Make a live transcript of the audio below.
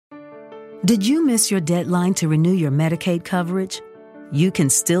Did you miss your deadline to renew your Medicaid coverage? You can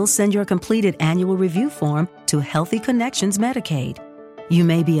still send your completed annual review form to Healthy Connections Medicaid. You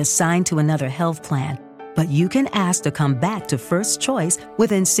may be assigned to another health plan, but you can ask to come back to First Choice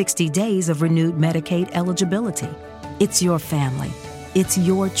within 60 days of renewed Medicaid eligibility. It's your family. It's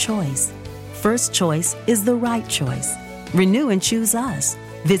your choice. First Choice is the right choice. Renew and choose us.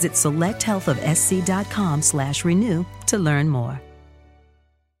 Visit selecthealthofsc.com/renew to learn more.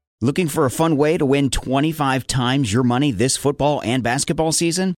 Looking for a fun way to win 25 times your money this football and basketball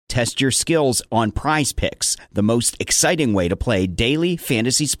season? Test your skills on Prize Picks, the most exciting way to play daily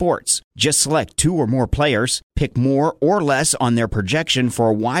fantasy sports. Just select 2 or more players, pick more or less on their projection for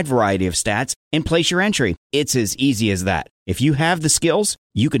a wide variety of stats, and place your entry. It's as easy as that. If you have the skills,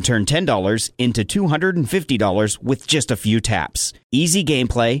 you can turn $10 into $250 with just a few taps. Easy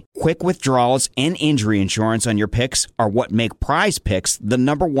gameplay, quick withdrawals, and injury insurance on your picks are what make Prize Picks the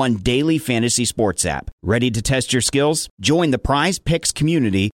 #1 daily fantasy sports app. Ready to test your skills? Join the Prize Picks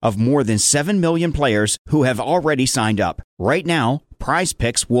community of more than 7 million players who have already signed up. Right now, Prize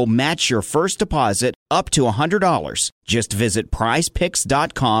Picks will match your first deposit up to $100. Just visit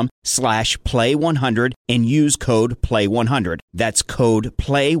prizepicks.com/play100 and use code PLAY100. That's code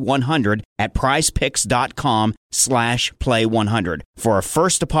PLAY100 at prizepicks.com/play100 for a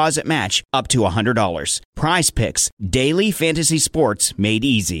first deposit match up to $100. Prize Picks, daily fantasy sports made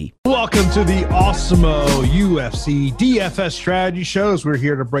easy. Welcome to the Awesemo UFC DFS strategy shows. We're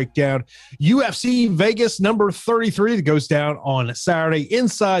here to break down UFC Vegas number 33 that goes down on Saturday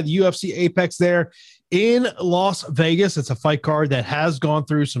inside the UFC Apex there in Las Vegas. It's a fight card that has gone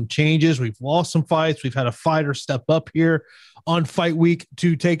through some changes. We've lost some fights. We've had a fighter step up here on fight week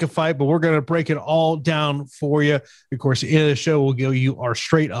to take a fight, but we're going to break it all down for you. Of course, at the end of the show, we'll give you our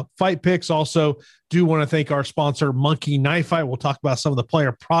straight up fight picks. Also, do want to thank our sponsor, Monkey Knife Fight. We'll talk about some of the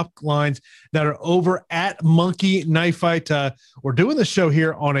player prop lines that are over at Monkey Knife Fight. We're doing the show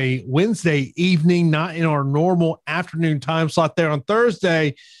here on a Wednesday evening, not in our normal afternoon time slot there on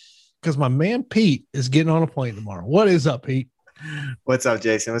Thursday, because my man Pete is getting on a plane tomorrow. What is up, Pete? What's up,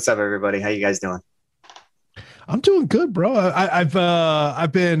 Jason? What's up, everybody? How you guys doing? I'm doing good, bro.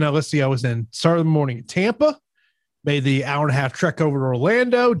 I've been let's see, I was in start of the morning in Tampa, made the hour-and-a-half trek over to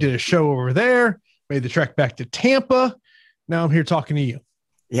Orlando, did a show over there, made the trek back to Tampa. Now I'm here talking to you.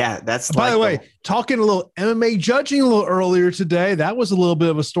 Yeah, that's by the way, talking a little MMA judging a little earlier today. That was a little bit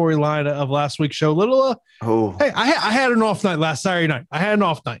of a storyline of last week's show. Hey, I had an off night last Saturday night. I had an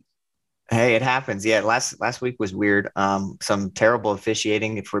off night. Hey, it happens. Yeah, last week was weird. Some terrible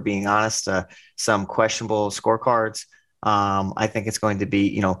officiating, if we're being honest. Some questionable scorecards. I think it's going to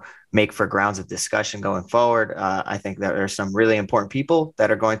be, make for grounds of discussion going forward. I think that there are some really important people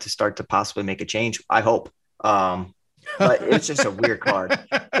that are going to start to possibly make a change. I hope. But it's just a weird card.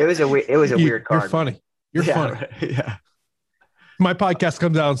 It was a weird card. You're funny. You're funny. Right, yeah. My podcast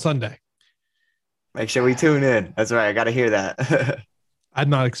comes out on Sunday. Make sure we tune in. That's right. I got to hear that. I'm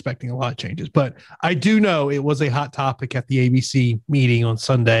not expecting a lot of changes, but I do know it was a hot topic at the ABC meeting on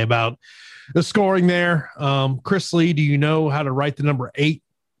Sunday about the scoring there. Chris Lee, do you know how to write the number 8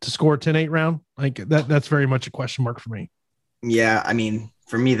 to score a 10-8 round? Like that's very much a question mark for me. Yeah. I mean,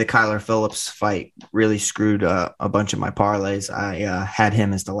 for me, the Kyler Phillips fight really screwed a bunch of my parlays. I had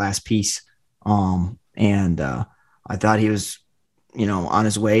him as the last piece. And I thought he was, on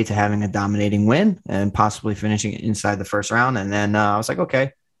his way to having a dominating win and possibly finishing inside the first round. And then I was like,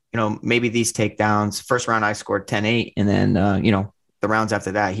 okay, maybe these takedowns. First round, I scored 10-8. And then, the rounds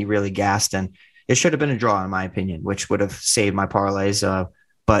after that, he really gassed. And it should have been a draw, in my opinion, which would have saved my parlays.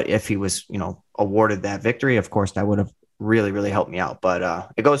 But if he was, awarded that victory, of course, that would have really, really helped me out.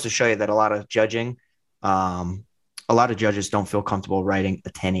 But it goes to show you that a lot of judges don't feel comfortable writing a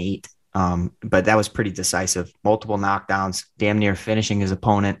 10-8. But that was pretty decisive. Multiple knockdowns, damn near finishing his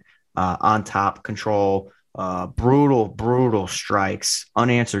opponent on top, control, brutal strikes,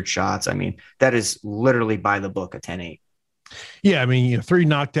 unanswered shots. I mean, that is literally by the book, a 10-8. Yeah, I mean, 3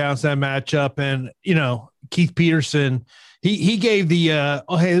 knockdowns that matchup, and Keith Peterson, he gave the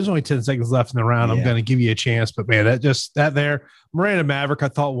hey, there's only 10 seconds left in the round. Yeah. I'm going to give you a chance, but man, that there, Miranda Maverick, I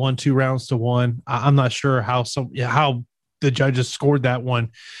thought won 2 rounds to 1. I'm not sure how the judges scored that one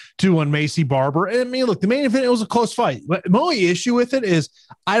 2-1 Macy Barber. And I mean, look, the main event, it was a close fight. But my only issue with it is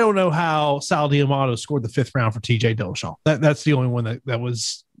I don't know how Sal D'Amato scored the 5th round for TJ Dillashaw. That's the only one that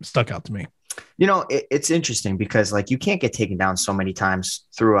was stuck out to me. It's interesting because you can't get taken down so many times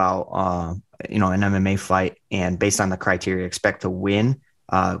throughout, an MMA fight, and based on the criteria, expect to win,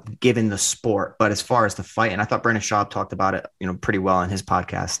 given the sport. But as far as the fight, and I thought Brendan Schaub talked about it, pretty well in his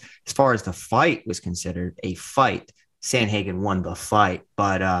podcast. As far as the fight was considered a fight, Sandhagen won the fight,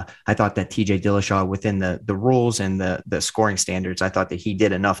 but I thought that TJ Dillashaw, within the rules and the scoring standards, I thought that he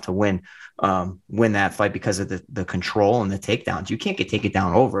did enough to win that fight because of the control and the takedowns. You can't get taken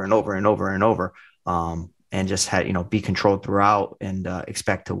down over and over and over and over, and just be controlled throughout and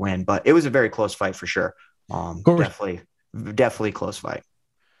expect to win. But it was a very close fight for sure. Definitely close fight.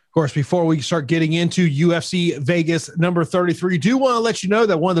 Of course, before we start getting into UFC Vegas number 33, do want to let you know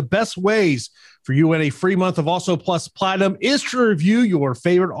that one of the best ways for you in a free month of Also Plus Platinum is to review your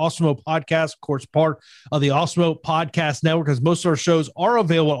favorite Awesemo podcast, of course, part of the Awesemo Podcast Network, because most of our shows are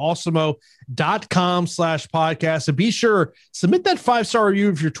available at awesemo.com/podcast. And be sure, submit that 5-star review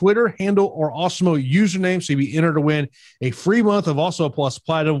of your Twitter handle or Awesemo username so you'll be entered to win a free month of Also Plus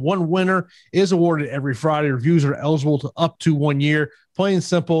Platinum. One winner is awarded every Friday. Reviews are eligible to up to 1 year. Plain and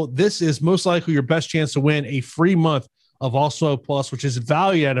simple, this is most likely your best chance to win a free month of Also Plus, which is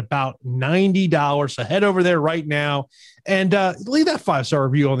valued at about $90. So head over there right now and leave that 5-star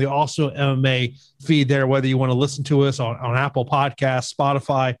review on the Also MMA feed there, whether you want to listen to us on Apple Podcasts,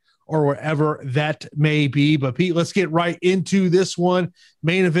 Spotify, or wherever that may be. But Pete, let's get right into this one.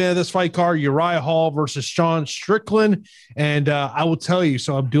 Main event of this fight card, Uriah Hall versus Sean Strickland. And I will tell you,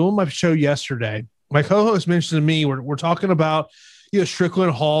 so I'm doing my show yesterday. My co-host mentioned to me, we're talking about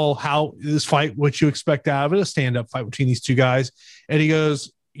Strickland Hall, how this fight, what you expect out of it, a stand-up fight between these two guys. And he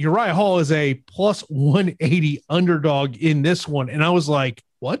goes, Uriah Hall is a plus 180 underdog in this one. And I was like,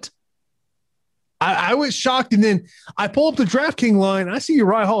 what? I was shocked. And then I pull up the DraftKings line. I see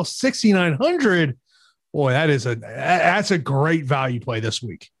Uriah Hall 6,900. Boy, that's a great value play this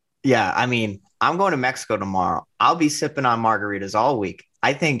week. Yeah, I mean, I'm going to Mexico tomorrow. I'll be sipping on margaritas all week.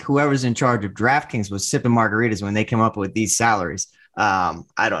 I think whoever's in charge of DraftKings was sipping margaritas when they came up with these salaries.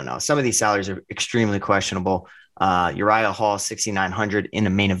 I don't know. Some of these salaries are extremely questionable. Uriah Hall, 6,900 in a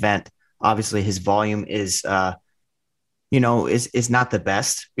main event. Obviously, his volume is not the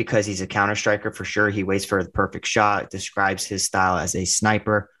best because he's a counter striker for sure. He waits for the perfect shot, describes his style as a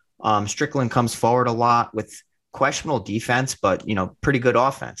sniper. Strickland comes forward a lot with questionable defense, but, pretty good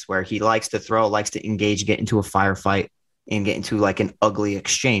offense where he likes to throw, likes to engage, get into a firefight and get into like an ugly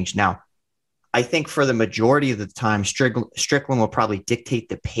exchange. Now, I think for the majority of the time, Strickland will probably dictate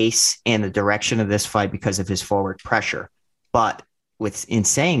the pace and the direction of this fight because of his forward pressure. But in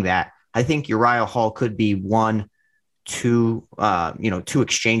saying that, I think Uriah Hall could be two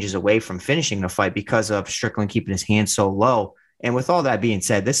exchanges away from finishing the fight because of Strickland keeping his hands so low. And with all that being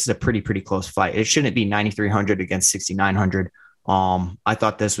said, this is a pretty close fight. It shouldn't be 9,300 against 6,900. I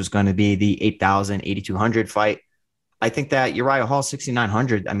thought this was going to be the 8,000, 8,200 fight. I think that Uriah Hall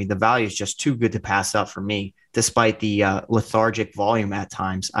 6,900, I mean, the value is just too good to pass up for me, despite the lethargic volume at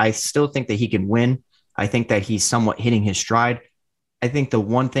times. I still think that he can win. I think that he's somewhat hitting his stride. I think the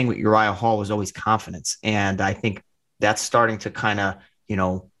one thing with Uriah Hall was always confidence. And I think that's starting to kind of,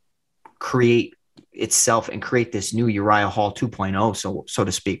 create itself and create this new Uriah Hall 2.0, so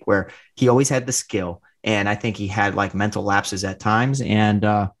to speak, where he always had the skill. And I think he had like mental lapses at times. And,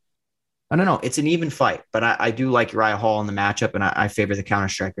 I don't know. It's an even fight, but I do like Uriah Hall in the matchup, and I favor the counter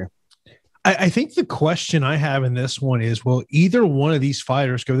striker. I think the question I have in this one is, will either one of these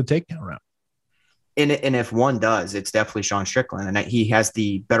fighters go the takedown route? And if one does, it's definitely Sean Strickland, and he has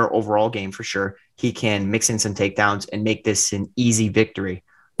the better overall game for sure. He can mix in some takedowns and make this an easy victory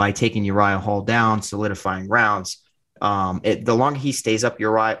by taking Uriah Hall down, solidifying rounds. The longer he stays up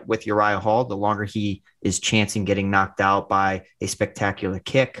with Uriah Hall, the longer he is chancing getting knocked out by a spectacular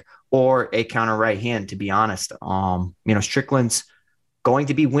kick or a counter right hand, to be honest. Strickland's going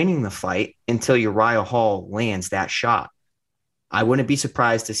to be winning the fight until Uriah Hall lands that shot. I wouldn't be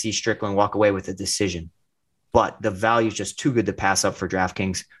surprised to see Strickland walk away with a decision, but the value is just too good to pass up for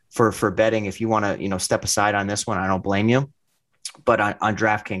DraftKings. For betting, if you want to, step aside on this one, I don't blame you. But on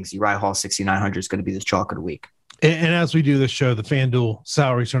DraftKings, Uriah Hall 6,900 is going to be the chalk of the week. And as we do this show, the FanDuel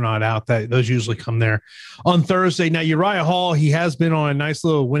salaries are not out. Those usually come there on Thursday. Now, Uriah Hall, he has been on a nice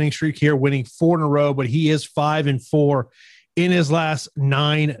little winning streak here, winning 4 in a row, but he is 5-4 in his last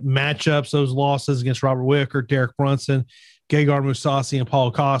 9 matchups. Those losses against Robert Whitaker, Derek Brunson, Gegard Mousasi, and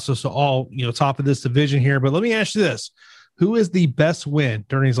Paulo Costa. So all, top of this division here. But let me ask you this. Who is the best win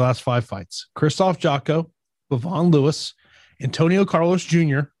during his last 5 fights? Christoph Jocko, Bevon Lewis, Antonio Carlos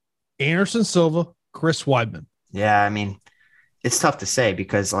Jr., Anderson Silva, Chris Weidman. Yeah, I mean, it's tough to say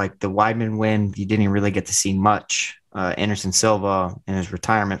because like the Weidman win, you didn't really get to see much. Anderson Silva in his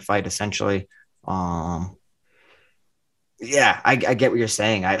retirement fight, essentially. I get what you're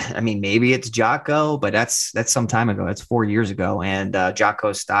saying. I mean, maybe it's Jocko, but that's some time ago. That's 4 years ago. And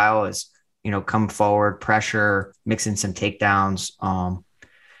Jocko's style is, come forward, pressure, mix in some takedowns.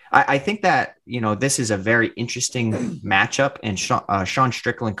 I think that, this is a very interesting matchup, and Sean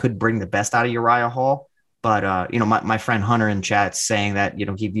Strickland could bring the best out of Uriah Hall. But, my friend Hunter in chat's saying that,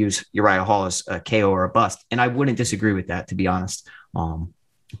 he views Uriah Hall as a KO or a bust. And I wouldn't disagree with that, to be honest.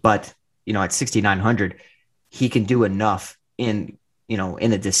 But, at 6,900, he can do enough in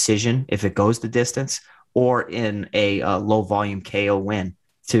a decision if it goes the distance, or in a low volume KO win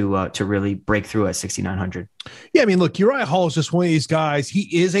to really break through at 6,900. Yeah, I mean, look, Uriah Hall is just one of these guys.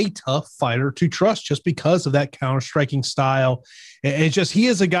 He is a tough fighter to trust just because of that counter-striking style. And it's just, he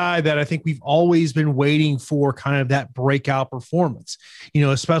is a guy that I think we've always been waiting for, kind of that breakout performance,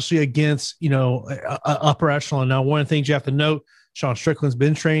 especially against, upper echelon. Now, one of the things you have to note, Sean Strickland's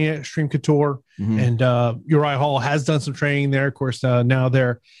been training at Extreme Couture, and Uriah Hall has done some training there. Of course, now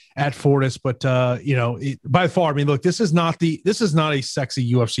they're at Fortis, but by far, I mean, look, this is not a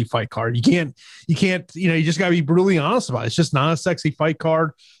sexy UFC fight card. You can't, you just gotta be brutally honest about it. It's just not a sexy fight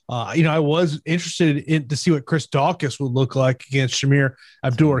card. I was interested to see what Chris Dawkins would look like against Shamir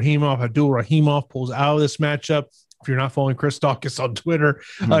Abdul-Rahimov. Abdul-Rahimov pulls out of this matchup. If you're not following Chris Dawkins on Twitter,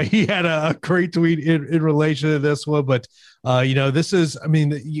 he had a great tweet in relation to this one. But, this is, I mean,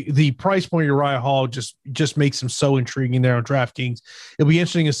 the price point of Uriah Hall just makes him so intriguing there on DraftKings. It'll be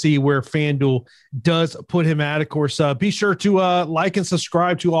interesting to see where FanDuel does put him at. Of course, be sure to like and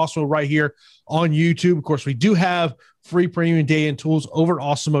subscribe to also right here on YouTube. Of course, we do have free premium data and tools over at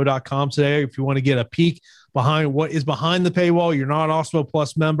awesemo.com today. If you want to get a peek behind what is behind the paywall, you're not an Awesemo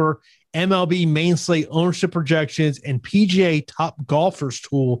Plus member, MLB main slate ownership projections and PGA top golfers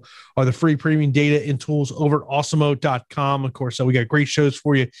tool are the free premium data and tools over at awesemo.com. Of course, so we got great shows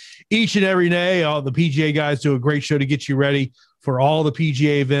for you each and every day. All the PGA guys do a great show to get you ready for all the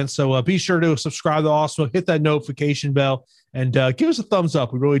PGA events. So be sure to subscribe to Awesemo, hit that notification bell, and give us a thumbs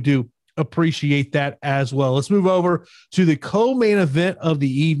up. We really do appreciate that as well. Let's move over to the co-main event of the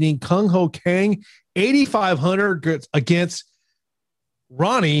evening. Kyung Ho Kang, 8,500 against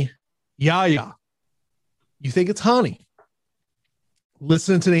Ronnie Yaya. You think it's honey?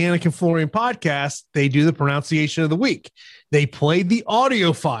 Listen to the Anakin Florian podcast. They do the pronunciation of the week. They played the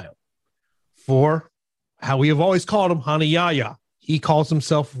audio file for how we have always called him, Honey Yaya. He calls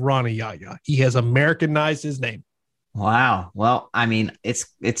himself Ronnie Yaya. He has Americanized his name. Wow. Well, I mean, it's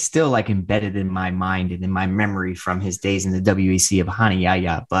still like embedded in my mind and in my memory from his days in the WEC of Hani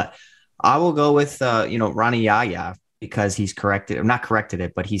Yaya. But I will go with, Ronnie Yaya, because he's not corrected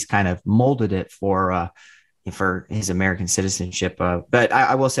it, but he's kind of molded it for his American citizenship. But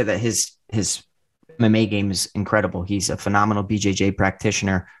I will say that his MMA game is incredible. He's a phenomenal BJJ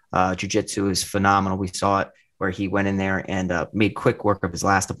practitioner. Jiu-jitsu is phenomenal. We saw it where he went in there and made quick work of his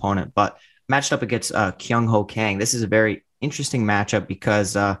last opponent. But matched up against Kyung Ho Kang, this is a very interesting matchup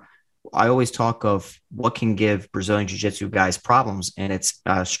because I always talk of what can give Brazilian Jiu-Jitsu guys problems, and it's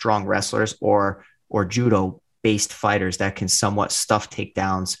strong wrestlers or judo-based fighters that can somewhat stuff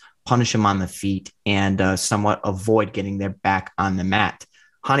takedowns, punish them on the feet, and somewhat avoid getting their back on the mat.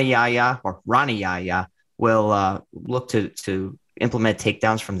 Hani Yaya or Ronnie Yaya will look to implement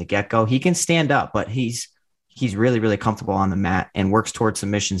takedowns from the get-go. He can stand up, but he's really, really comfortable on the mat and works towards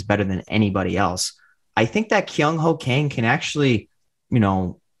submissions better than anybody else. I think that Kyung Ho Kang can actually,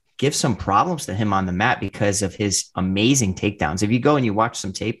 give some problems to him on the mat because of his amazing takedowns. If you go and you watch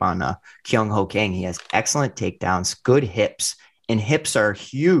some tape on Kyung Ho Kang, he has excellent takedowns, good hips, and hips are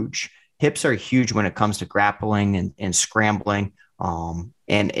huge. Hips are huge when it comes to grappling and scrambling. And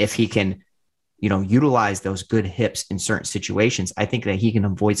if he can, utilize those good hips in certain situations, I think that he can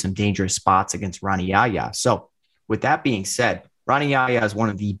avoid some dangerous spots against Ronnie Yaya. So with that being said, Ronnie Yaya is one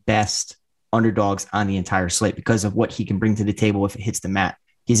of the best underdogs on the entire slate because of what he can bring to the table if it hits the mat.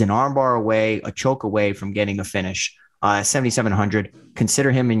 He's an armbar away, a choke away from getting a finish. 7,700. Consider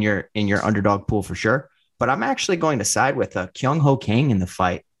him in your underdog pool for sure. But I'm actually going to side with Kyung Ho Kang in the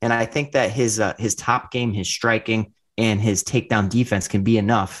fight, and I think that his top game, his striking, and his takedown defense can be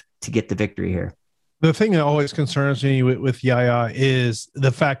enough to get the victory here. The thing that always concerns me with Yaya is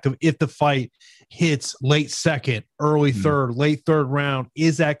the fact of if the fight hits late second, early third, late third round,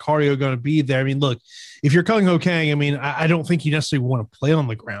 is that cardio going to be there? I mean, look, if you're Kyung Ho Kang, I mean, I don't think you necessarily want to play on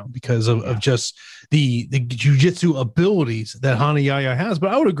the ground because of just the jiu-jitsu abilities that Hani Yaya has.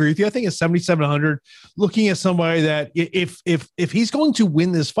 But I would agree with you. I think at 7,700, looking at somebody that if he's going to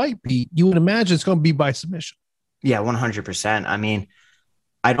win this fight, Pete, you would imagine it's going to be by submission. Yeah, 100%. I mean,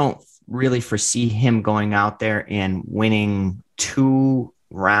 I don't really foresee him going out there and winning 2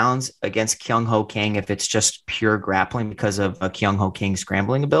 rounds against Kyung Ho Kang if it's just pure grappling because of Kyung Ho Kang's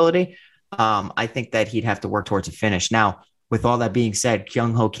scrambling ability. I think that he'd have to work towards a finish. Now, with all that being said,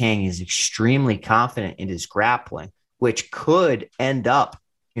 Kyung Ho Kang is extremely confident in his grappling, which could end up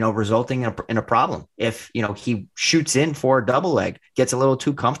resulting in a problem. If, he shoots in for a double leg, gets a little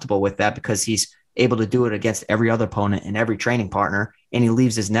too comfortable with that because he's able to do it against every other opponent and every training partner, and he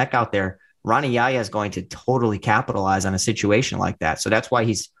leaves his neck out there, Ronnie Yaya is going to totally capitalize on a situation like that. So that's why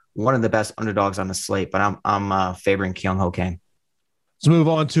he's one of the best underdogs on the slate, but I'm favoring Kyung Ho Kang. Let's move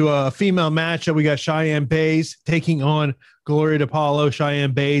on to a female matchup. We got Cheyenne Bays taking on Gloria DePaulo.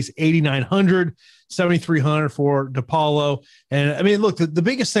 Cheyenne Bays, 8,900, 7,300 for DePaulo. And I mean, look, the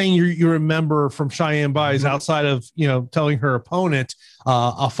biggest thing you remember from Cheyenne Bays outside of, telling her opponent,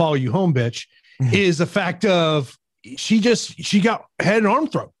 I'll follow you home, bitch, is the fact of she got head and arm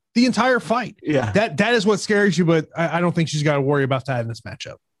thrown the entire fight. Yeah. That is what scares you, but I don't think she's got to worry about that in this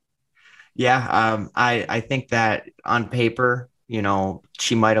matchup. Yeah. I think that on paper,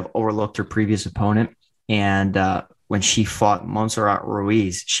 she might have overlooked her previous opponent. And when she fought Montserrat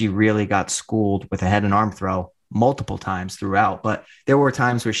Ruiz, she really got schooled with a head and arm throw multiple times throughout. But there were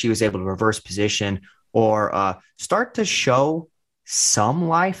times where she was able to reverse position or start to show some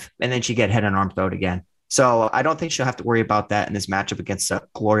life, and then she get head and arm throwed again. So I don't think she'll have to worry about that in this matchup against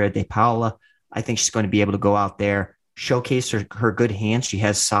Gloria DePaulo. I think she's going to be able to go out there, showcase her good hands. She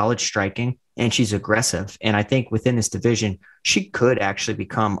has solid striking, and she's aggressive. And I think within this division, she could actually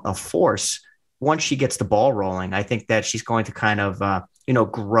become a force once she gets the ball rolling. I think that she's going to kind of,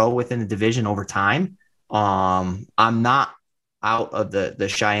 grow within the division over time. I'm not out of the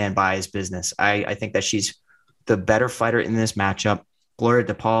Cheyenne Baez business. I think that she's the better fighter in this matchup. Gloria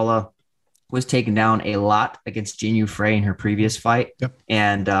DePaulo was taken down a lot against Jinh Frey in her previous fight. Yep.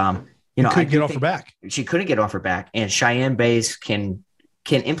 And, couldn't get off her back. She couldn't get off her back. And Cheyenne Baez can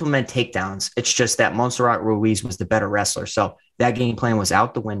implement takedowns. It's just that Montserrat Ruiz was the better wrestler. So that game plan was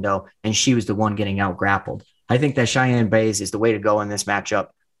out the window, and she was the one getting out grappled. I think that Cheyenne Baez is the way to go in this matchup.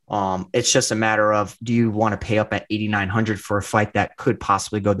 It's just a matter of, do you want to pay up at 8,900 for a fight that could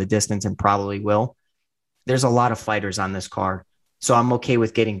possibly go the distance and probably will? There's a lot of fighters on this card. So I'm okay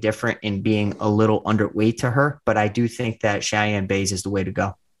with getting different and being a little underweight to her, but I do think that Cheyenne Baez is the way to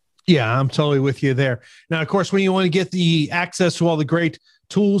go. Yeah, I'm totally with you there. Now, of course, when you want to get the access to all the great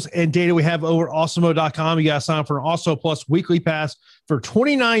tools and data we have over at awesemo.com, you got to sign up for an Also Plus weekly pass for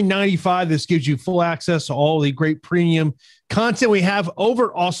 $29.95. This gives you full access to all the great premium content we have over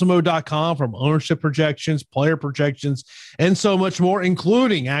at awesemo.com, from ownership projections, player projections, and so much more,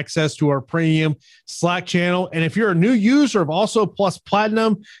 including access to our premium Slack channel. And if you're a new user of Also Plus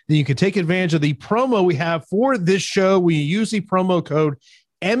Platinum, then you can take advantage of the promo we have for this show. We use the promo code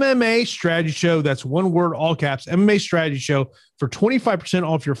MMA Strategy Show. That's one word, all caps, MMA Strategy Show, for 25%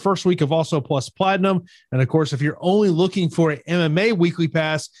 off your first week of Also Plus Platinum. And of course, if you're only looking for an MMA weekly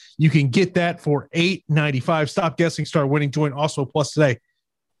pass, you can get that for $8.95. Stop guessing, start winning. Join Also Plus today.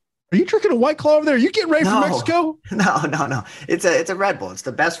 Are you drinking a White Claw over there? Are you getting ready for Mexico? No. It's a Red Bull. It's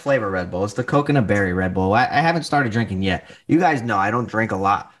the best flavor Red Bull. It's the coconut berry Red Bull. I haven't started drinking yet. You guys know I don't drink a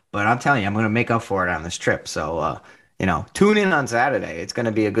lot, but I'm telling you, I'm going to make up for it on this trip. So, tune in on Saturday. It's going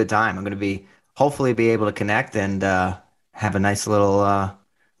to be a good time. I'm going to hopefully be able to connect and have a nice little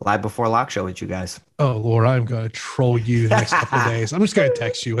live before lock show with you guys. Oh, Lord, I'm going to troll you the next couple of days. I'm just going to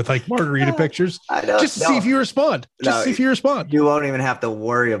text you with margarita pictures just to see if you respond. See if you respond. You won't even have to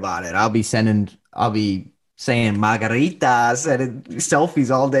worry about it. I'll be saying margaritas and selfies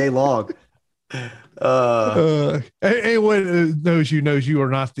all day long. Anyone knows you are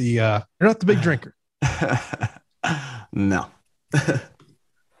not you're not the big drinker. No.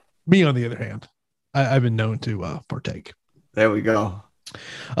 Me, on the other hand, I've been known to partake. There we go.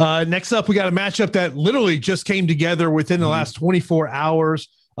 Next up, we got a matchup that literally just came together within the last 24 hours.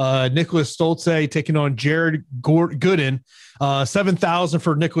 Nicholas Stolze taking on Jared Gooden. 7,000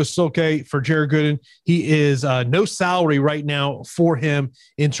 for Nicholas Stolze. For Jared Gooden, he is no salary right now for him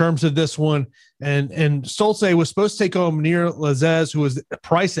in terms of this one. And Stolze was supposed to take on Munir Lazez, who was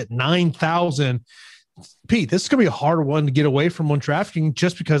priced at 9,000. Pete, this is going to be a hard one to get away from on DraftKings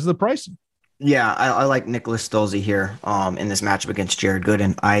just because of the pricing. Yeah, I like Nicholas Stolze here in this matchup against Jared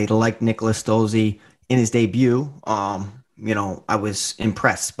Gooden. I like Nicholas Stolze in his debut. I was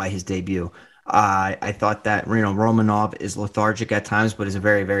impressed by his debut. I thought that Romanov is lethargic at times, but is a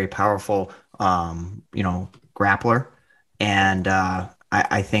very, very powerful grappler. And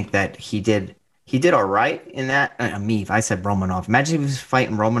I think that he did all right in that. Ameev, I said Romanov. Imagine if he was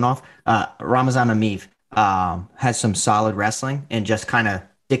fighting Romanov. Ramazan Ameev has some solid wrestling and just kind of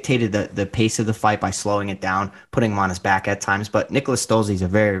dictated the pace of the fight by slowing it down, putting him on his back at times. But Nicholas Stolze is a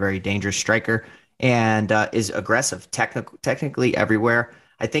very, very dangerous striker and is aggressive technically everywhere.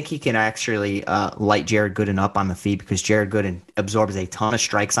 I think he can actually light Jared Gooden up on the feet, because Jared Gooden absorbs a ton of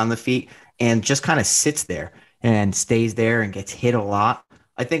strikes on the feet and just kind of sits there and stays there and gets hit a lot.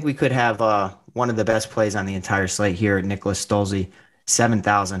 I think we could have one of the best plays on the entire slate here at Nicholas Stolze,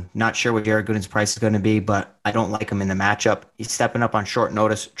 7,000. Not sure what Jared Gooden's price is going to be, but I don't like him in the matchup. He's stepping up on short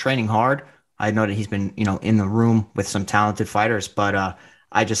notice, training hard. I know that he's been, in the room with some talented fighters, but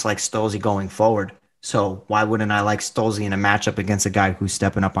I just like Stolze going forward. So why wouldn't I like Stolze in a matchup against a guy who's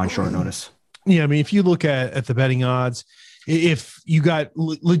stepping up on short notice? Yeah, I mean, if you look at the betting odds, if you got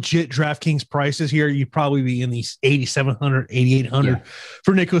legit DraftKings prices here, you'd probably be in these 8,700, 8,800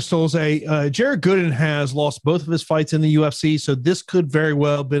 for Nicholas Stolze. Jared Gooden has lost both of his fights in the UFC, so this could very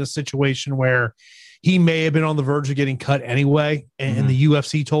well have been a situation where he may have been on the verge of getting cut anyway, and the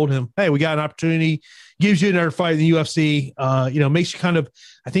UFC told him, hey, we got an opportunity, gives you another fight in the UFC, makes you kind of,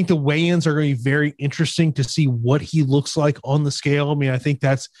 I think the weigh-ins are going to be very interesting to see what he looks like on the scale. I mean, I think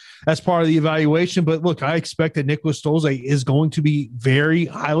that's part of the evaluation, but look, I expect that Nicholas Stolze is going to be very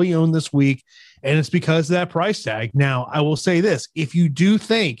highly owned this week, and it's because of that price tag. Now, I will say this, if you do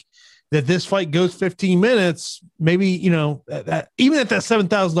think that this fight goes 15 minutes, maybe, that even at that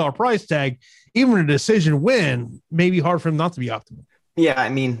 $7,000 price tag, even a decision win may be hard for him not to be optimal. Yeah, I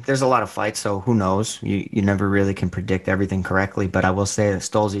mean, there's a lot of fights, so who knows? You never really can predict everything correctly, but I will say that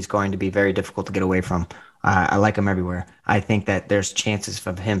Stolze is going to be very difficult to get away from. I like him everywhere. I think that there's chances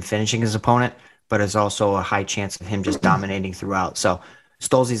of him finishing his opponent, but there's also a high chance of him just dominating throughout. So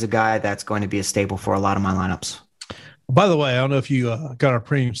Stolze is a guy that's going to be a staple for a lot of my lineups. By the way, I don't know if you got our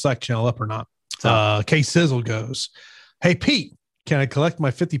premium Slack channel up or not. K Sizzle goes, hey, Pete, can I collect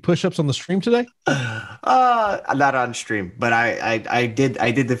my 50 push-ups on the stream today? I'm not on stream, but I did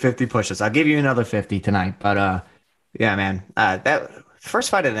the 50 push-ups. I'll give you another 50 tonight. But yeah, man, that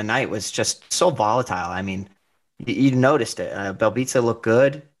first fight of the night was just so volatile. I mean, you noticed it. Belbita looked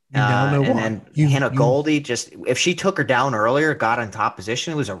good. And then Hannah Goldie, just if she took her down earlier, got on top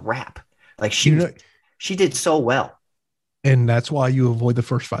position, it was a wrap. Like she did so well. And that's why you avoid the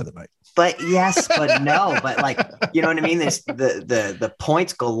first fight of the night. But yes, but no, but like, you know what I mean? There's the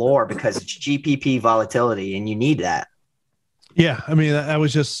points galore because it's GPP volatility and you need that. Yeah. I mean, that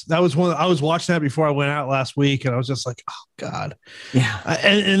was one, I was watching that before I went out last week and I was just like, oh God. Yeah.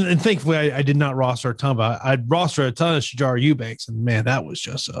 And thankfully I did not roster a ton, but I'd roster a ton of Shajara Eubanks and man, that was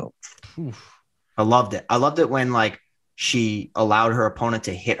just so. I loved it. I loved it when like she allowed her opponent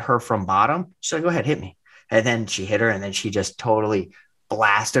to hit her from bottom. She's like, go ahead, hit me. And then she hit her and then she just totally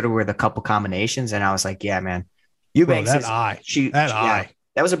blasted her with a couple combinations. And I was like, yeah, man, Eubanks, that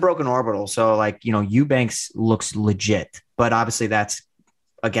was a broken orbital. So like, Eubanks looks legit, but obviously that's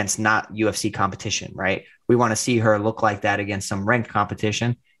against not UFC competition, right? We want to see her look like that against some ranked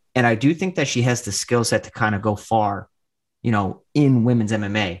competition. And I do think that she has the skill set to kind of go far, in women's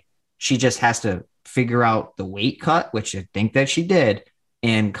MMA. She just has to figure out the weight cut, which I think that she did,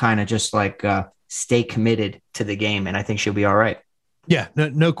 and kind of just like stay committed to the game. And I think she'll be all right. Yeah,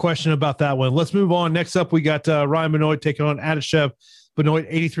 no question about that one. Let's move on. Next up, we got Ryan Benoit taking on Adeshev. Benoit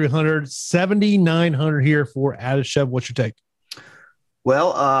 8,300, 7,900 here for Adeshev. What's your take?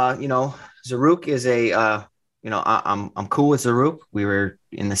 Well, Zaruk is I'm cool with Zaruk. We were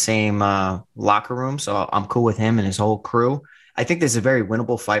in the same locker room, so I'm cool with him and his whole crew. I think this is a very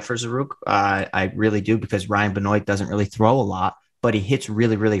winnable fight for Zaruk. I really do, because Ryan Benoit doesn't really throw a lot, but he hits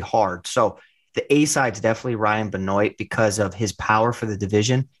really, really hard. So the A side's definitely Ryan Benoit because of his power for the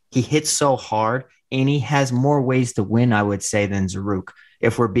division. He hits so hard and he has more ways to win, I would say, than Zaruk,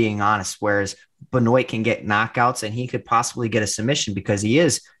 if we're being honest. Whereas Benoit can get knockouts and he could possibly get a submission because he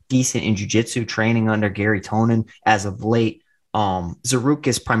is decent in jiu-jitsu, training under Gary Tonin as of late. Zaruk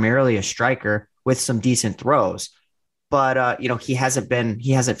is primarily a striker with some decent throws, but he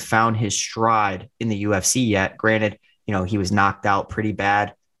hasn't found his stride in the UFC yet. Granted, he was knocked out pretty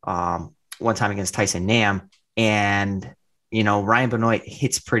bad one time against Tyson Nam, and Ryan Benoit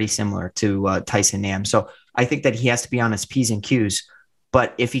hits pretty similar to Tyson Nam. So I think that he has to be on his P's and Q's.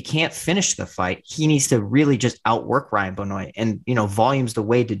 But if he can't finish the fight, he needs to really just outwork Ryan Benoit, and volume's the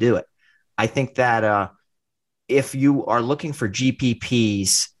way to do it. I think that if you are looking for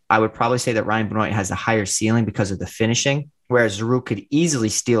GPPs, I would probably say that Ryan Benoit has a higher ceiling because of the finishing, whereas Zaruk could easily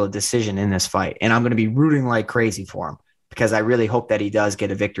steal a decision in this fight. And I'm going to be rooting like crazy for him, because I really hope that he does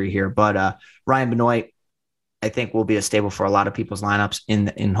get a victory here. But Ryan Benoit, I think, will be a staple for a lot of people's lineups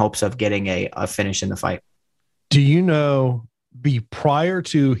in hopes of getting a finish in the fight. Do prior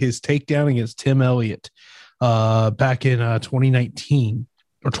to his takedown against Tim Elliott back in 2019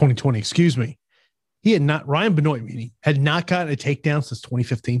 or 2020, excuse me, Ryan Benoit had not gotten a takedown since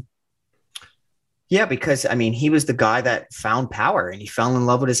 2015. Yeah, because he was the guy that found power and he fell in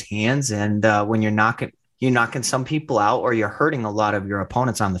love with his hands. And when you're knocking some people out or you're hurting a lot of your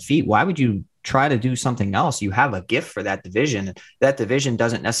opponents on the feet, why would you try to do something else. You have a gift for that division. That division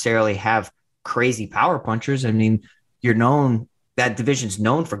doesn't necessarily have crazy power punchers. I mean, that division's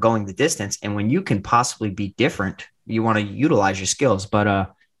known for going the distance. And when you can possibly be different, you want to utilize your skills.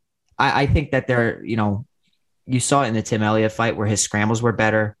 But I think that you saw it in the Tim Elliott fight where his scrambles were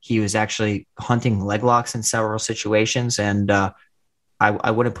better. He was actually hunting leg locks in several situations. And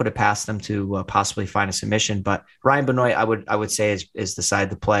I wouldn't put it past them to possibly find a submission. But Ryan Benoit, I would say is the side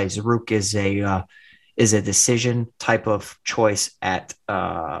to play. Zaruk is a decision type of choice at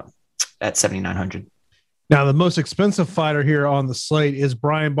 7,900. Now, the most expensive fighter here on the slate is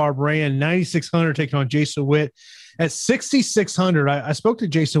Brian Barberena, 9,600, taking on Jason Witt at 6,600. I spoke to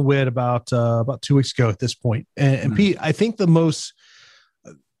Jason Witt about 2 weeks ago at this point. And Pete, I think the most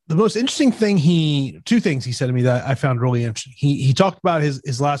interesting thing two things he said to me that I found really interesting. He talked about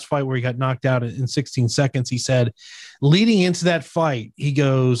his last fight where he got knocked out in 16 seconds. He said, leading into that fight, he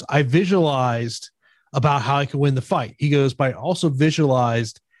goes, I visualized about how I could win the fight. He goes, but I also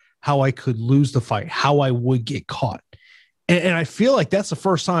visualized how I could lose the fight, how I would get caught. And I feel like that's the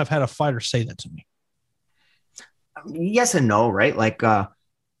first time I've had a fighter say that to me. Yes and no, right? Like,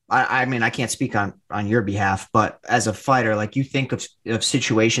 I mean, I can't speak on your behalf, but as a fighter, like you think of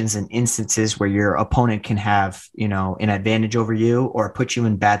situations and instances where your opponent can have, an advantage over you or put you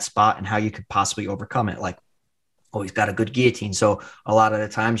in bad spot and how you could possibly overcome it. Like, oh, he's got a good guillotine. So a lot of the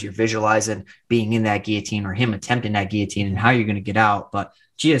times you're visualizing being in that guillotine or him attempting that guillotine and how you're going to get out. But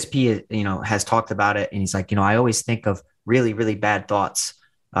GSP, has talked about it. And he's like, I always think of really, really bad thoughts,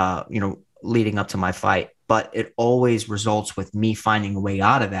 leading up to my fight, but it always results with me finding a way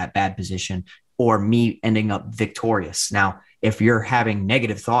out of that bad position or me ending up victorious. Now, if you're having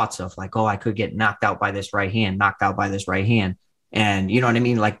negative thoughts of like, oh, I could get knocked out by this right hand, and you know what I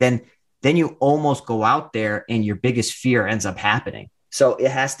mean? Like then you almost go out there and your biggest fear ends up happening. So it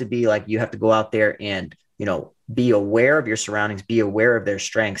has to be like, you have to go out there and, be aware of your surroundings, be aware of their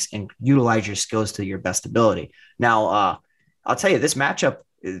strengths, and utilize your skills to your best ability. Now, I'll tell you, this matchup,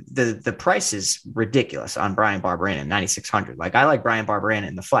 the price is ridiculous on Brian Barberena, 9,600. Like, I like Brian Barberena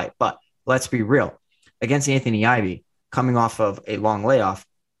in the fight, but let's be real. Against Anthony Ivy, coming off of a long layoff,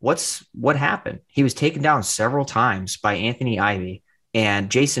 what happened? He was taken down several times by Anthony Ivy, and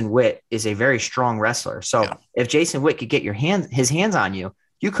Jason Witt is a very strong wrestler. So if Jason Witt could get his hands on you,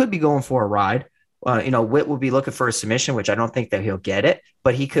 you could be going for a ride. Witt will be looking for a submission, which I don't think that he'll get it,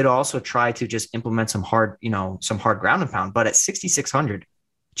 but he could also try to just implement some hard ground and pound. But at 6,600,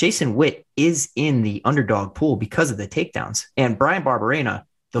 Jason Witt is in the underdog pool because of the takedowns. And Brian Barberena,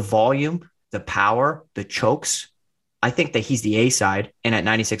 the volume, the power, the chokes, I think that he's the A side. And at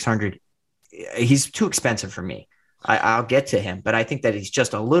 9,600, he's too expensive for me. I'll get to him, but I think that he's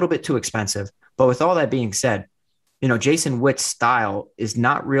just a little bit too expensive. But with all that being said, Jason Witt's style is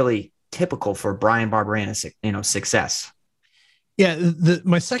not really typical for Brian Barberena's, success. Yeah.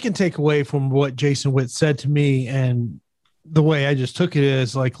 My second takeaway from what Jason Witt said to me, and the way I just took it,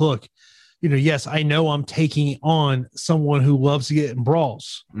 is like, look, yes, I know I'm taking on someone who loves to get in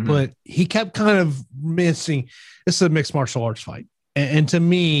brawls, but he kept kind of missing. This is a mixed martial arts fight. And to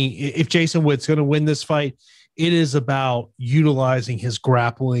me, if Jason Witt's going to win this fight, it is about utilizing his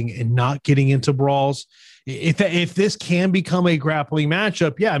grappling and not getting into brawls. If this can become a grappling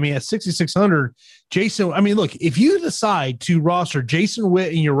matchup, yeah, I mean, at 6,600, Jason, I mean, look, if you decide to roster Jason Witt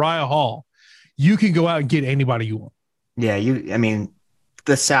and Uriah Hall, you can go out and get anybody you want. Yeah,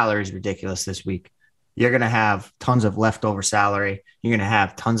 the salary is ridiculous this week. You're going to have tons of leftover salary. You're going to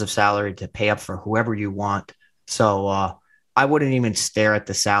have tons of salary to pay up for whoever you want. So I wouldn't even stare at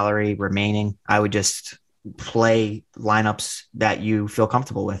the salary remaining. I would just play lineups that you feel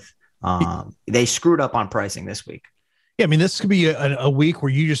comfortable with. They screwed up on pricing this week. Yeah, I mean, this could be a week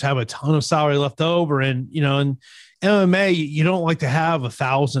where you just have a ton of salary left over, and in MMA, you don't like to have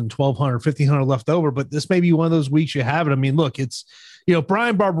 1,000, 1,200, 1,500 left over, but this may be one of those weeks you have it. I mean, look, it's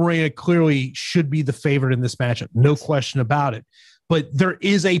Brian Barberena clearly should be the favorite in this matchup, no question about it. But there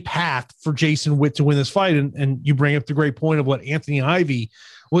is a path for Jason Witt to win this fight, and you bring up the great point of what Anthony Ivy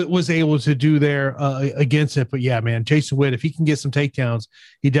was able to do there against it. But yeah, man, Jason Witt, if he can get some takedowns,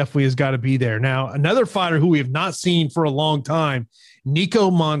 he definitely has got to be there. Now, another fighter who we have not seen for a long time, Nico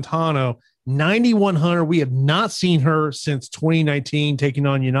Montano, 9,100. We have not seen her since 2019, taking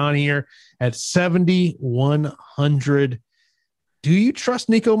on Yunnan here at 7,100. Do you trust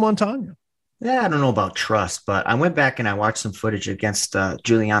Nico Montano? Yeah, I don't know about trust, but I went back and I watched some footage against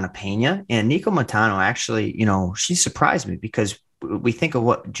Juliana Pena, and Nico Montano actually, she surprised me, because we think of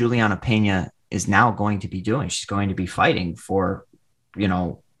what Juliana Pena is now going to be doing. She's going to be fighting for,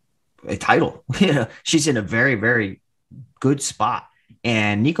 a title. She's in a very, very good spot.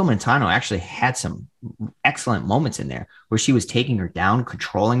 And Nico Montano actually had some excellent moments in there where she was taking her down,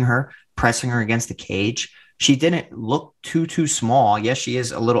 controlling her, pressing her against the cage. She didn't look too small. Yes, she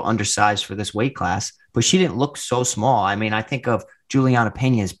is a little undersized for this weight class, but she didn't look so small. I mean, I think of Juliana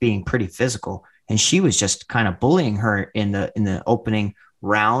Pena as being pretty physical, and she was just kind of bullying her in the opening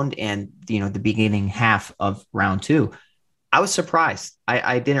round and the beginning half of round 2. I was surprised.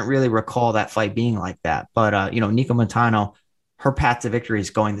 I didn't really recall that fight being like that, but Nico Montano, her path to victory is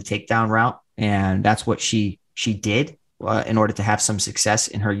going the takedown route, and that's what she did in order to have some success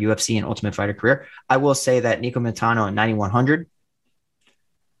in her UFC and Ultimate Fighter career. I will say that Nico Montano at 9,100.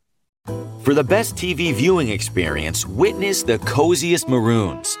 For the best TV viewing experience, witness the coziest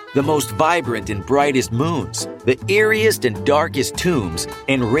maroons, the most vibrant and brightest moons, the eeriest and darkest tombs,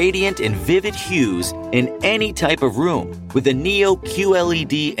 and radiant and vivid hues in any type of room with the Neo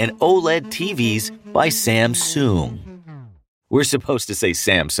QLED and OLED TVs by Samsung. We're supposed to say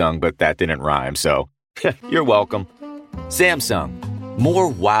Samsung, but that didn't rhyme, so you're welcome. Samsung, more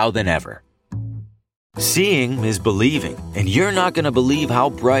wow than ever. Seeing is believing, and you're not going to believe how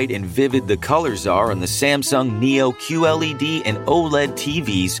bright and vivid the colors are on the Samsung Neo QLED and OLED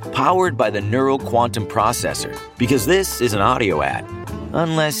TVs powered by the Neural Quantum Processor, because this is an audio ad.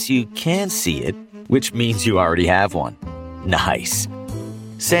 Unless you can see it, which means you already have one. Nice.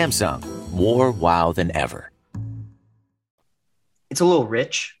 Samsung, more wow than ever. It's a little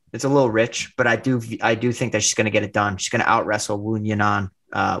rich. But I do think that she's going to get it done. She's going to out-wrestle Wu Yanan.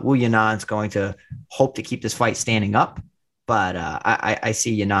 Wu Yanan's going to hope to keep this fight standing up, but I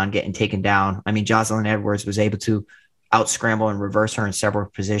see Yanan getting taken down. I mean, Jocelyn Edwards was able to out-scramble and reverse her in several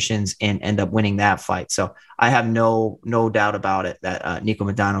positions and end up winning that fight. So I have no doubt about it that Nico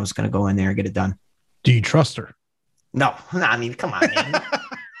Montano is going to go in there and get it done. Do you trust her? No, I mean, come on, man.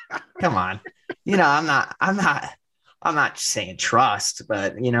 Come on. I'm not saying trust,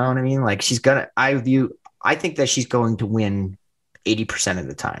 but you know what I mean? Like I think that she's going to win 80% of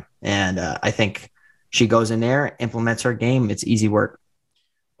the time. And I think she goes in there, implements her game. It's easy work.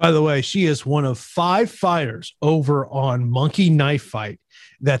 By the way, she is one of 5 fighters over on Monkey Knife Fight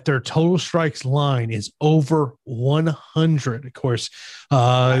that their total strikes line is over 100. Of course,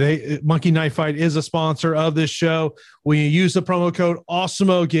 Monkey Knife Fight is a sponsor of this show. When you use the promo code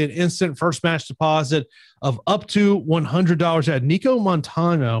AWESOMO, get instant first match deposit of up to $100 at Nico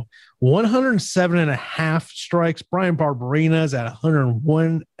Montano, 107.5 strikes. Brian Barberina's at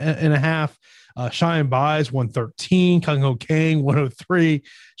 101.5. Cheyenne Buys 113, Kung Ho Kang 103,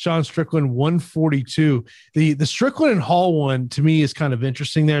 Sean Strickland 142. The Strickland and Hall one to me is kind of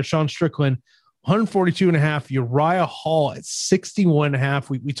interesting there. Sean Strickland 142.5, Uriah Hall at 61.5.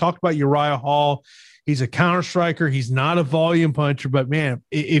 We talked about Uriah Hall. He's a counter striker. He's not a volume puncher, but man,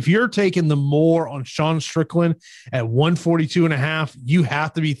 if you're taking the more on Sean Strickland at 142.5, you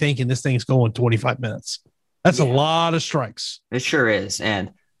have to be thinking this thing's going 25 minutes. That's a lot of strikes. It sure is.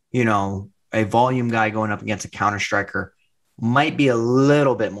 And, a volume guy going up against a counter striker might be a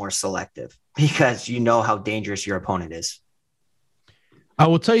little bit more selective because you know how dangerous your opponent is. I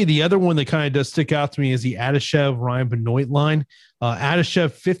will tell you the other one that kind of does stick out to me is the Adeshev Ryan Benoit line.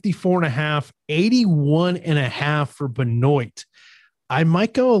 Adeshev 54.5, 81.5 for Benoit. I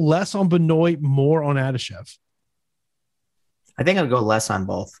might go less on Benoit, more on Adeshev. I think I'd go less on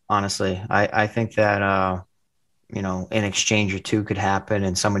both, honestly. I think that an exchange or two could happen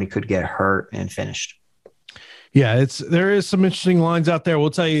and somebody could get hurt and finished. Yeah, there is some interesting lines out there.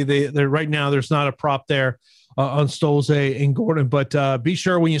 We'll tell you they right now there's not a prop there on Stolze and Gordon, but be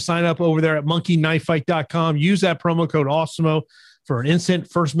sure when you sign up over there at monkeyknifefight.com, use that promo code AWESOMO for an instant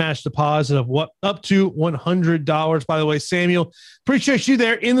first match deposit of up to $100. By the way, Samuel, appreciate you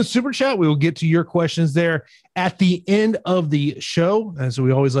there in the super chat. We will get to your questions there at the end of the show, as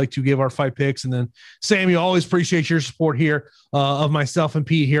we always like to give our fight picks. And then Samuel, always appreciate your support here of myself and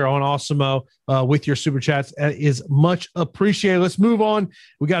Pete here on Awesemo with your super chats. That is much appreciated. Let's move on.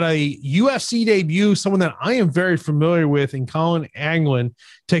 We got a UFC debut, someone that I am very familiar with, in Colin Anglin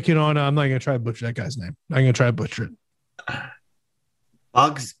taking on, I'm not going to try to butcher that guy's name. I'm going to try to butcher it.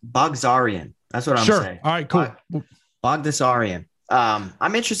 Bogdasarian. That's what I'm saying. All right, cool. Bogdasarian.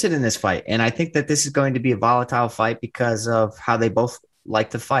 I'm interested in this fight, and I think that this is going to be a volatile fight because of how they both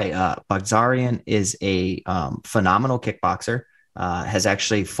like to fight. Bogdasarian is a phenomenal kickboxer, has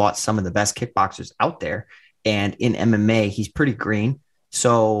actually fought some of the best kickboxers out there, and in MMA, he's pretty green,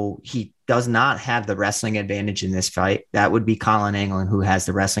 so he does not have the wrestling advantage in this fight. That would be Colin Anglin, who has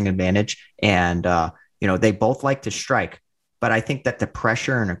the wrestling advantage, and they both like to strike. But I think that the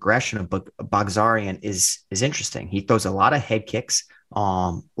pressure and aggression of Bogdasarian is interesting. He throws a lot of head kicks,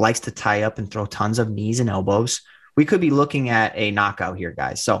 likes to tie up and throw tons of knees and elbows, we could be looking at a knockout here,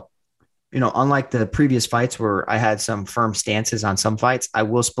 guys. So, unlike the previous fights where I had some firm stances on some fights, I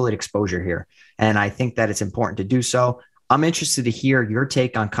will split exposure here. And I think that it's important to do so. I'm interested to hear your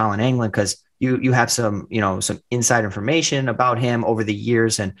take on Colin Anglin, because you have some inside information about him over the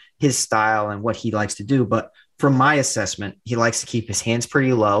years and his style and what he likes to do. But from my assessment, he likes to keep his hands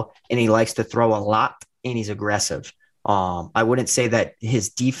pretty low, and he likes to throw a lot, and he's aggressive. I wouldn't say that his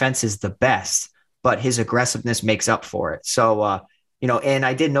defense is the best, but his aggressiveness makes up for it. So, and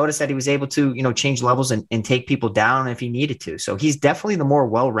I did notice that he was able to, change levels and take people down if he needed to. So he's definitely the more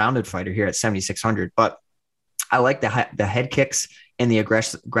well-rounded fighter here at 7,600. But I like the head kicks and the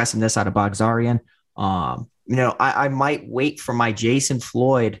aggressiveness out of Bogzarian. I might wait for my Jason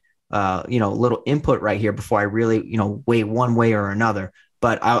Floyd, little input right here before I really, weigh one way or another.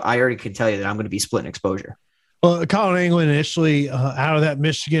 But I already can tell you that I'm going to be splitting exposure. Well, Colin Anglin initially out of that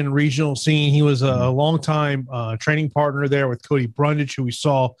Michigan regional scene, he was a longtime training partner there with Cody Brundage, who we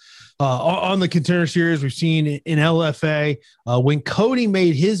saw on the Contender Series. We've seen in LFA. When Cody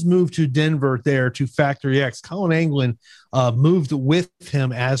made his move to Denver there to Factory X, Colin Anglin moved with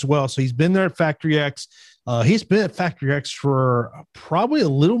him as well. So he's been there at Factory X. He's been at Factory X for probably a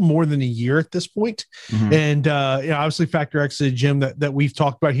little more than a year at this point. Mm-hmm. And, obviously Factory X is a gym that we've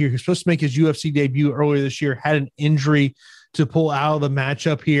talked about here. He was supposed to make his UFC debut earlier this year, had an injury to pull out of the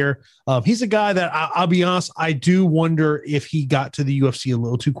matchup here. He's a guy that I'll be honest, I do wonder if he got to the UFC a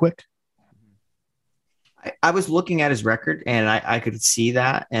little too quick. I was looking at his record and I could see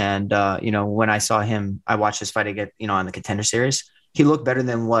that. And, when I saw him, I watched his fight again, on the Contender Series, he looked better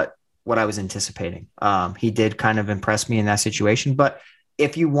than what I was anticipating. He did kind of impress me in that situation. But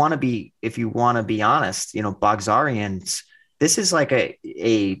if you want to be honest, Bogzarian's, this is like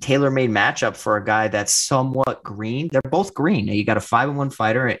a tailor-made matchup for a guy that's somewhat green. They're both green. You got a 5-1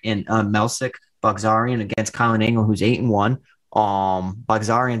 fighter in Melsik Bogzarian against Colin Anglin, who's 8-1.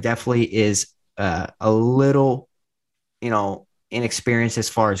 Bogzarian definitely is a little, inexperienced as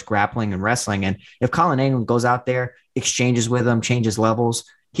far as grappling and wrestling. And if Colin Anglin goes out there, exchanges with him, changes levels,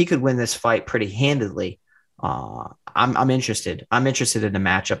 he could win this fight pretty handedly. I'm interested. I'm interested in the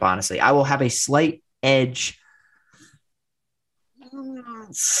matchup, honestly. I will have a slight edge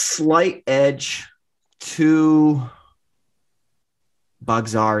to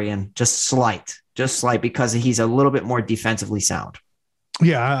Bogzarian, just slight, because he's a little bit more defensively sound.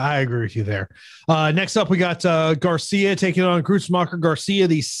 Yeah, I agree with you there. Next up, we got Garcia taking on Grutzmacher. Garcia,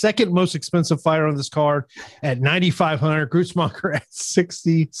 the second most expensive fighter on this card at 9,500. Grutzmacher at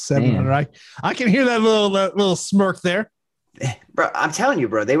 6,700. I can hear that little smirk there. Bro, I'm telling you,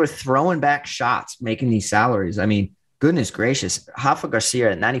 bro, they were throwing back shots, making these salaries. I mean, goodness gracious. Rafa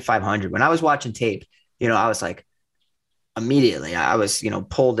Garcia at 9,500. When I was watching tape, I was like, immediately I was,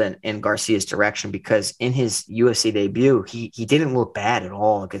 pulled in Garcia's direction, because in his UFC debut, he didn't look bad at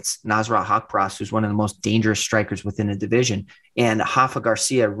all against Nasrat Haqparast, who's one of the most dangerous strikers within the division. And Rafa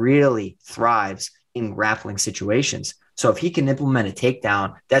Garcia really thrives in grappling situations. So if he can implement a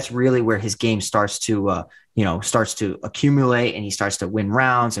takedown, that's really where his game starts to accumulate, and he starts to win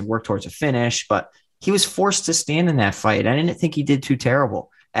rounds and work towards a finish. But he was forced to stand in that fight. I didn't think he did too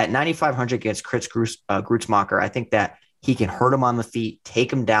terrible. At 9,500 against Chris Grutzmacher, I think that he can hurt him on the feet,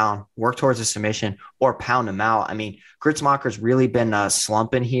 take him down, work towards a submission, or pound him out. I mean, Grutzmacher's really been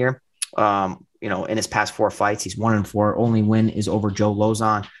slumping here. In his past 4 fights, he's 1-4. Only win is over Joe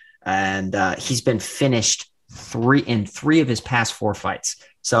Lozon, and he's been finished 3 of his past 4 fights.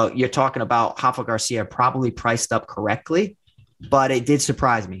 So you're talking about Rafa Garcia probably priced up correctly, but it did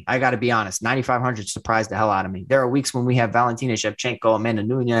surprise me. I got to be honest, 9,500 surprised the hell out of me. There are weeks when we have Valentina Shevchenko, Amanda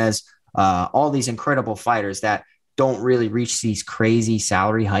Nunes, all these incredible fighters that don't really reach these crazy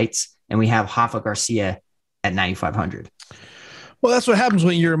salary heights, and we have Rafa Garcia at 9,500. Well, that's what happens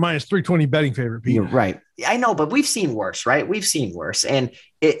when you're a minus 320 betting favorite, Pete. You're right. I know, but we've seen worse, right? We've seen worse. And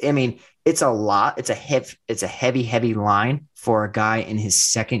it's a lot. It's a heavy line for a guy in his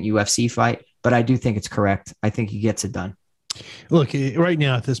second UFC fight, but I do think it's correct. I think he gets it done. Look, right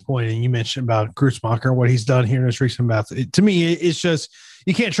now at this point, and you mentioned about Grutzmacher and what he's done here in his recent bouts, to me, it's just,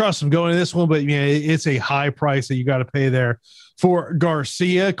 you can't trust him going to this one, but it's a high price that you got to pay there for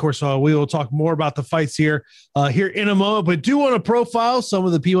Garcia. Of course, we will talk more about the fights here in a moment, but do want to profile some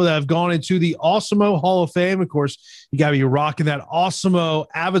of the people that have gone into the Awesemo Hall of Fame. Of course, you got to be rocking that Awesemo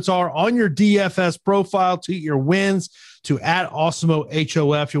avatar on your DFS profile to your wins. to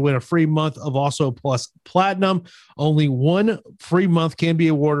 @AwesomoHOF. You'll win a free month of Awesemo Plus Platinum. Only one free month can be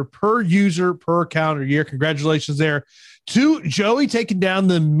awarded per user per calendar year. Congratulations there to Joey taking down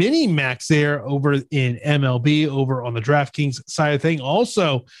the mini max there over in MLB over on the DraftKings side of thing.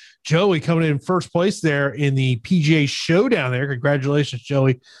 Also, Joey coming in first place there in the PGA Showdown there. Congratulations,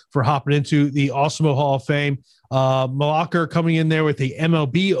 Joey, for hopping into the Awesemo Hall of Fame. Malacher coming in there with the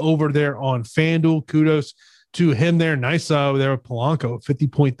MLB over there on FanDuel. Kudos to him there. Nice there with Polanco,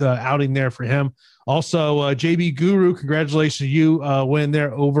 50-point outing there for him. Also, JB Guru, congratulations to you win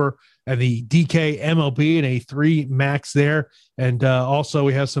there over at the DK MLB and a 3 max there. And also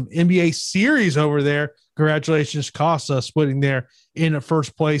we have some NBA series over there. Congratulations, Casa splitting there in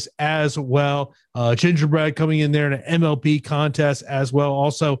first place as well. Gingerbread coming in there in an MLB contest as well.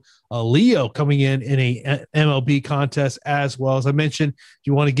 Also, Leo coming in a MLB contest as well. As I mentioned, if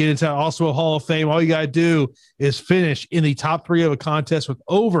you want to get into also a Hall of Fame, all you got to do is finish in the top 3 of a contest with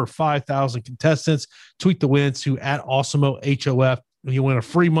over 5,000 contestants. Tweet the wins to @AwesomoHOF. You win a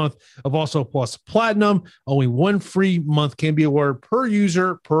free month of Awesemo Plus Platinum. Only one free month can be awarded per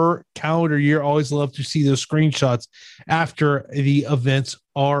user per calendar year. Always love to see those screenshots after the events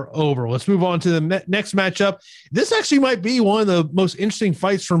are over. Let's move on to the next matchup. This actually might be one of the most interesting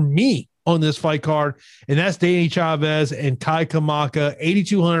fights for me on this fight card, and that's Danny Chavez and Kai Kamaka.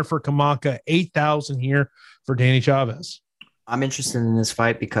 8,200 for Kamaka, 8,000 here for Danny Chavez. I'm interested in this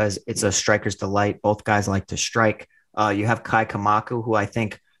fight because it's a striker's delight. Both guys like to strike. You have Kai Kamaka, who I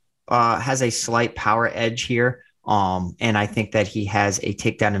think has a slight power edge here. And I think that he has a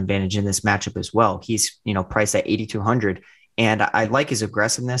takedown advantage in this matchup as well. He's, priced at 8,200. And I like his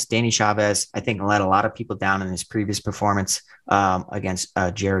aggressiveness. Danny Chavez, I think, let a lot of people down in his previous performance against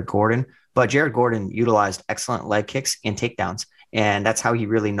Jared Gordon. But Jared Gordon utilized excellent leg kicks and takedowns. And that's how he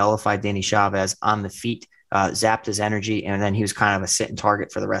really nullified Danny Chavez on the feet, zapped his energy, and then he was kind of a sitting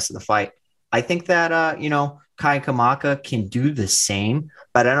target for the rest of the fight. I think that, Kai Kamaka can do the same,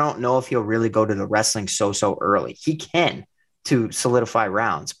 but I don't know if he'll really go to the wrestling so early. He can to solidify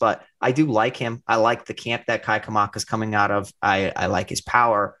rounds, but I do like him. I like the camp that Kai Kamaka is coming out of. I like his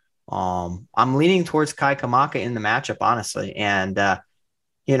power. I'm leaning towards Kai Kamaka in the matchup, honestly. And, I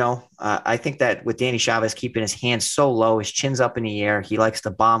think that with Danny Chavez keeping his hands so low, his chin's up in the air, he likes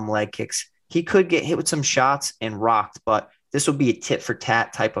to bomb leg kicks. He could get hit with some shots and rocked, but this will be a tit for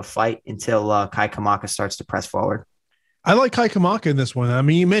tat type of fight until Kai Kamaka starts to press forward. I like Kai Kamaka in this one. I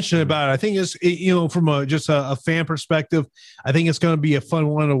mean, you mentioned about it. I think it's, from a fan perspective, I think it's going to be a fun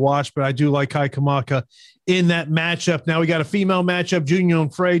one to watch, but I do like Kai Kamaka in that matchup. Now we got a female matchup,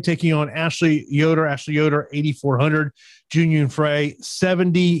 Junyoon Frey taking on Ashley Yoder. Ashley Yoder, 8,400. Junyoon Frey,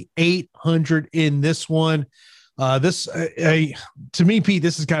 7,800 in this one. To me, Pete,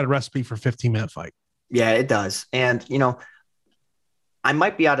 this is kind of a recipe for 15-minute fight. Yeah, it does. And, I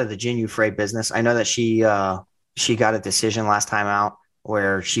might be out of the Junyoon Frey business. I know that she got a decision last time out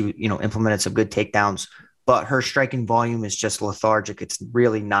where she, implemented some good takedowns, but her striking volume is just lethargic. It's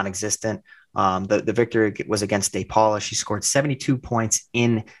really non-existent. The victory was against DePaula. She scored 72 points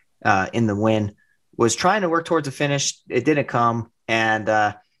in the win, was trying to work towards a finish. It didn't come. And,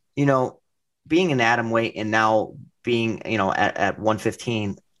 being an atomweight and now being, at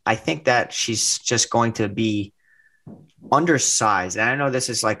 115, I think that she's just going to be undersized. And I know this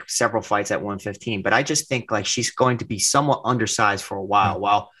is like several fights at 115, but I just think like she's going to be somewhat undersized for a while.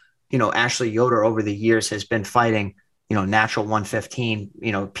 While, Ashley Yoder over the years has been fighting, natural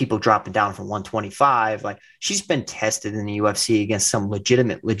 115, people dropping down from 125. Like she's been tested in the UFC against some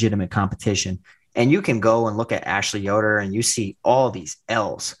legitimate competition. And you can go and look at Ashley Yoder and you see all these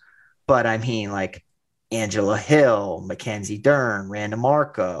L's. But I mean, like Angela Hill, Mackenzie Dern, Randa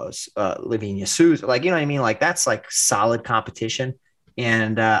Marcos, Lavinia Souza, like, you know what I mean? Like that's like solid competition.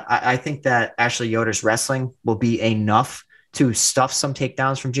 And I think that Ashley Yoder's wrestling will be enough to stuff some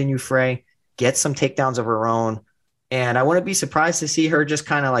takedowns from Junyoon Frey, get some takedowns of her own. And I wouldn't be surprised to see her just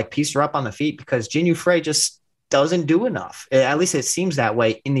kind of like piece her up on the feet because Junyoon Frey just doesn't do enough. At least it seems that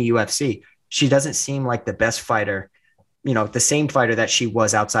way in the UFC. She doesn't seem like the best fighter, the same fighter that she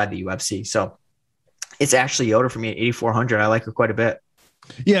was outside the UFC. So it's Ashley Yoder for me at 8,400. I like her quite a bit.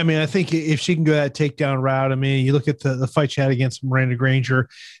 Yeah, I mean, I think if she can go that takedown route, I mean, you look at the fight she had against Miranda Granger,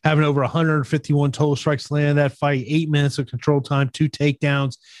 having over 151 total strikes landed that fight, 8 minutes of control time, 2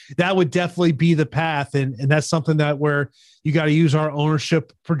 takedowns. That would definitely be the path. And that's something that where you got to use our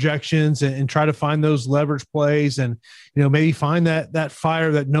ownership projections and try to find those leverage plays, and maybe find that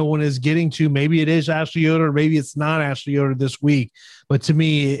fire that no one is getting to. Maybe it is Ashley Yoder, or maybe it's not Ashley Yoder this week. But to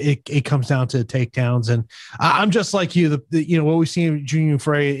me, it comes down to takedowns, and I'm just like you. What we've seen Junior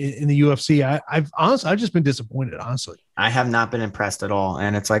Frey in the UFC, I've just been disappointed. Honestly, I have not been impressed at all,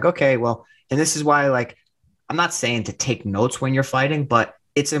 and it's like, okay, well, and this is why, like, I'm not saying to take notes when you're fighting, but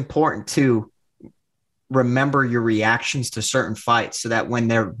it's important to remember your reactions to certain fights so that when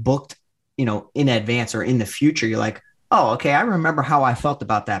they're booked, in advance or in the future, you're like, oh, okay, I remember how I felt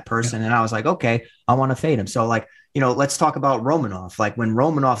about that person. And I was like, okay, I want to fade him. So, like, let's talk about Romanov. Like, when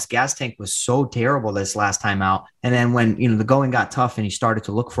Romanov's gas tank was so terrible this last time out, and then when, the going got tough and he started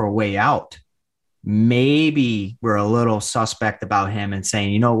to look for a way out, maybe we're a little suspect about him and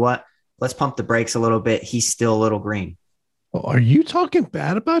saying, you know what, let's pump the brakes a little bit. He's still a little green. Oh, are you talking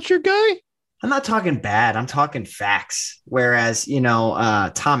bad about your guy? I'm not talking bad. I'm talking facts. Whereas,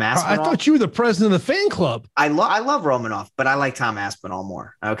 Tom Aspinall. I thought you were the president of the fan club. I love Romanoff, but I like Tom Aspinall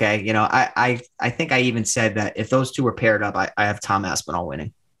more. Okay. I think I even said that if those two were paired up, I have Tom Aspinall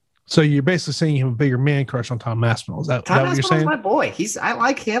winning. So you're basically saying you have a bigger man crush on Tom Aspinall. Is that what you're saying? My boy. I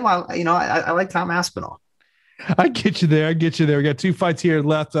like him. I like Tom Aspinall. I get you there. We got 2 fights here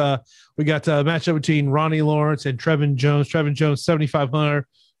left. We got a matchup between Ronnie Lawrence and Trevin Jones. Trevin Jones, 7,500.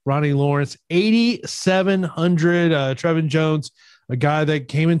 Ronnie Lawrence, 8,700. Trevin Jones, a guy that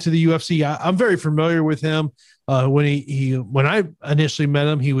came into the UFC. I'm very familiar with him. When I initially met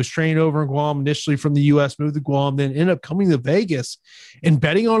him, he was trained over in Guam, initially from the U.S., moved to Guam, then ended up coming to Vegas and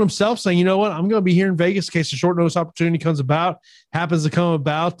betting on himself, saying, you know what, I'm going to be here in Vegas in case a short notice opportunity happens to come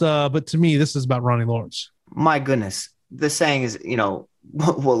about. But to me, this is about Ronnie Lawrence. My goodness. The saying is,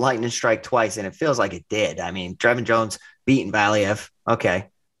 will lightning strike twice? And it feels like it did. I mean, Trevin Jones beating Valiev. Okay.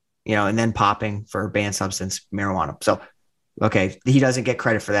 And then popping for banned substance, marijuana. So, okay, he doesn't get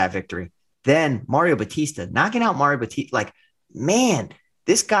credit for that victory. Then Mario Batista, knocking out Mario Batista. Like, man,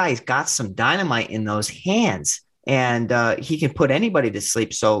 this guy's got some dynamite in those hands, and he can put anybody to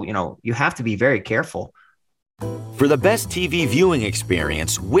sleep. So, you have to be very careful. For the best TV viewing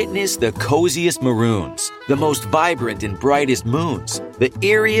experience, witness the coziest maroons, the most vibrant and brightest moons, the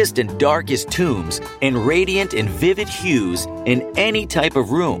eeriest and darkest tombs, and radiant and vivid hues in any type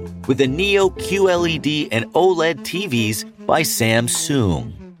of room with the Neo QLED and OLED TVs by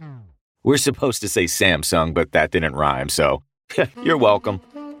Samsung. We're supposed to say Samsung, but that didn't rhyme, so you're welcome.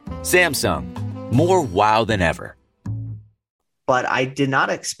 Samsung, more wow than ever. But I did not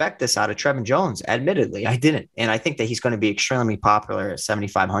expect this out of Trevin Jones. Admittedly, I didn't. And I think that he's going to be extremely popular at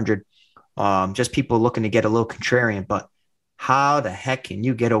 7,500. Just people looking to get a little contrarian. But how the heck can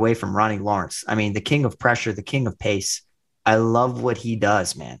you get away from Ronnie Lawrence? I mean, the king of pressure, the king of pace. I love what he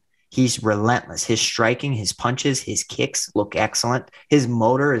does, man. He's relentless. His striking, his punches, his kicks look excellent. His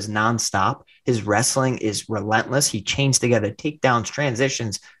motor is nonstop. His wrestling is relentless. He chains together takedowns,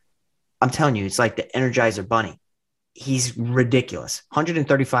 transitions. I'm telling you, it's like the Energizer Bunny. He's ridiculous.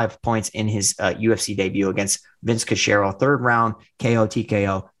 135 points in his UFC debut against Vince Cachero. 3rd round KO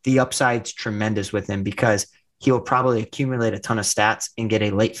TKO. The upside's tremendous with him because he'll probably accumulate a ton of stats and get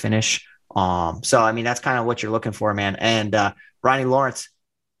a late finish. So, I mean, that's kind of what you're looking for, man. And Ronnie Lawrence,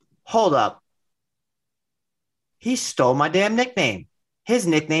 hold up. He stole my damn nickname. His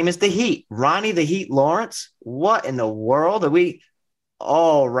nickname is The Heat. Ronnie The Heat Lawrence? What in the world are we?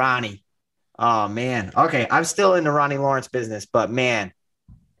 Oh, Ronnie. Oh, man. Okay, I'm still in the Ronnie Lawrence business, but, man,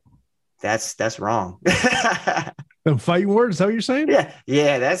 that's wrong. Them fighting words, is that what you're saying?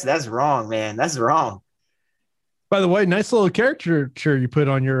 Yeah, that's wrong, man. That's wrong. By the way, nice little caricature you put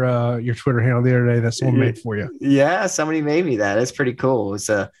on your Twitter handle the other day that someone made for you. Yeah, somebody made me that. It's pretty cool.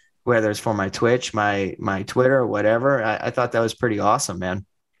 It's whether it's for my Twitch, my Twitter, or whatever. I thought that was pretty awesome, man.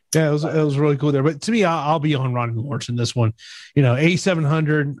 Yeah, it was really cool there. But to me, I'll be on Ronnie Lawrence in this one.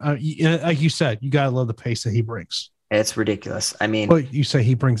 8,700. Like you said, you gotta love the pace that he brings. It's ridiculous. I mean, well, you say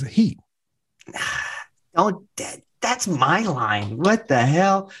he brings the heat. That's my line. What the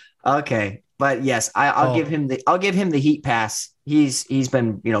hell? Okay, but yes, I'll give him the heat pass. He's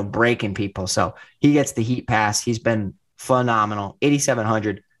been breaking people, so he gets the heat pass. He's been phenomenal.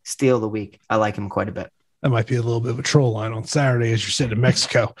 8,700, steal the week. I like him quite a bit. That might be a little bit of a troll line on Saturday as you're sitting in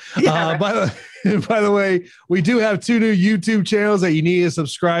Mexico. Yeah, right. By the way, we do have 2 new YouTube channels that you need to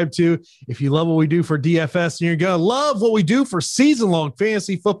subscribe to. If you love what we do for DFS and you're going to love what we do for season-long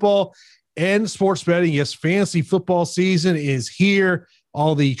fantasy football and sports betting, yes, fantasy football season is here.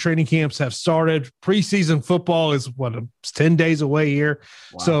 All the training camps have started. Preseason football is it's 10 days away here.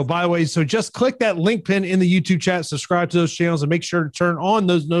 Wow. So by the way, just click that link pin in the YouTube chat, subscribe to those channels, and make sure to turn on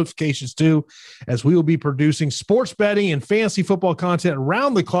those notifications too, as we will be producing sports betting and fantasy football content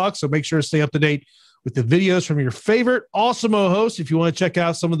around the clock. So make sure to stay up to date with the videos from your favorite Awesemo hosts. If you want to check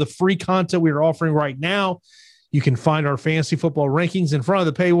out some of the free content we are offering right now, you can find our fantasy football rankings in front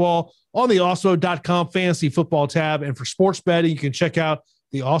of the paywall on the Awesemo.com fantasy football tab. And for sports betting, you can check out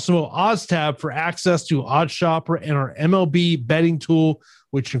the Awesemo odds tab for access to Odds Shopper and our MLB betting tool,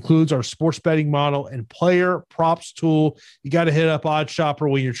 which includes our sports betting model and player props tool. You got to hit up Odds Shopper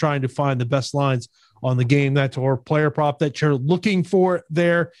when you're trying to find the best lines on the game. That's our player prop that you're looking for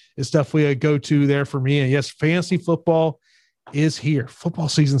there. It's definitely a go-to there for me. And yes, fantasy football is here. Football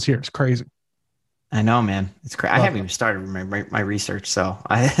season's here. It's crazy. I know, man. It's crazy. I haven't even started my research, so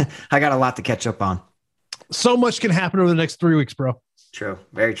I got a lot to catch up on. So much can happen over the next 3 weeks, bro. True.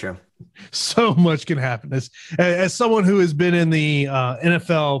 Very true. So much can happen. As someone who has been in the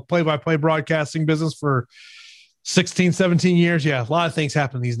NFL play-by-play broadcasting business for 16, 17 years, yeah, a lot of things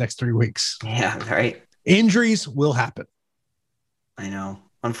happen these next 3 weeks. Yeah, right. Injuries will happen. I know.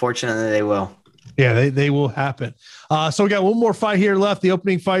 Unfortunately, they will. Yeah, they will happen. So we got one more fight here left, the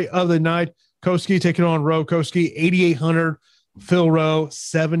opening fight of the night. Koski taking on Rowe. Koski, 8,800. Phil Rowe,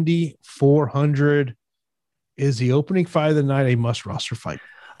 7,400. Is the opening fight of the night a must roster fight?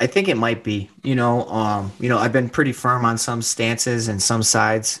 I think it might be. I've been pretty firm on some stances and some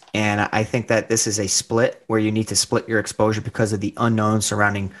sides, and I think that this is a split where you need to split your exposure because of the unknown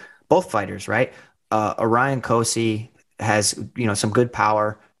surrounding both fighters, right? Orion Kosi has, some good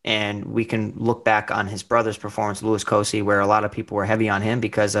power, and we can look back on his brother's performance, Louis Kosi, where a lot of people were heavy on him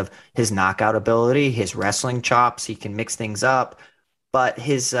because of his knockout ability, his wrestling chops. He can mix things up, but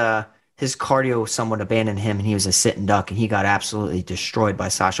his cardio somewhat abandoned him, and he was a sitting duck, and he got absolutely destroyed by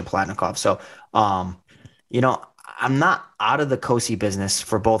Sasha Platnikov. So, I'm not out of the Kosi business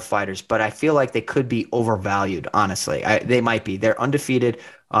for both fighters, but I feel like they could be overvalued, honestly. They might be. They're undefeated.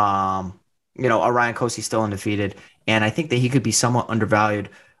 Orion Kosi's still undefeated, and I think that he could be somewhat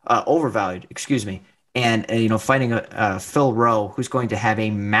overvalued, excuse me. And, fighting Phil Rowe, who's going to have a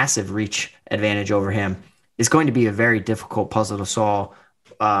massive reach advantage over him, is going to be a very difficult puzzle to solve.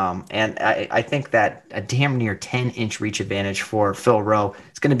 And I think that a damn near 10-inch reach advantage for Phil Rowe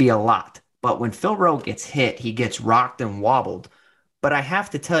is going to be a lot. But when Phil Rowe gets hit, he gets rocked and wobbled. But I have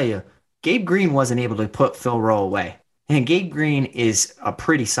to tell you, Gabe Green wasn't able to put Phil Rowe away. And Gabe Green is a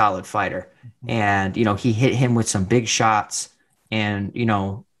pretty solid fighter. And, he hit him with some big shots. And,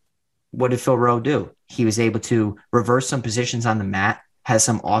 what did Phil Rowe do? He was able to reverse some positions on the mat, has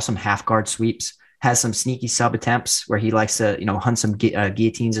some awesome half-guard sweeps, has some sneaky sub attempts where he likes to, hunt some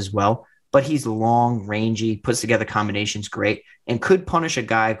guillotines as well. But he's long, rangy, puts together combinations great, and could punish a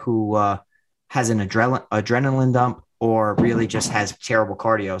guy who has an adrenaline dump or really just has terrible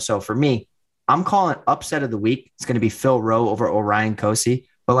cardio. So for me, I'm calling upset of the week. It's going to be Phil Rowe over Orion Kosi.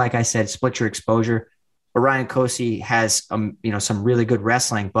 But like I said, split your exposure. Orion Kosi has, some really good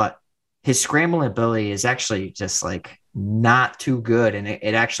wrestling, but his scrambling ability is actually just like not too good. And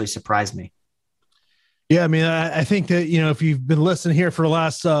it actually surprised me. Yeah, I mean, I think that, if you've been listening here for the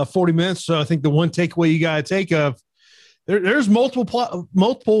last 40 minutes, so I think the one takeaway you got to take of there's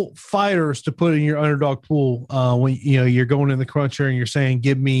multiple fighters to put in your underdog pool when, you're going in the cruncher and you're saying,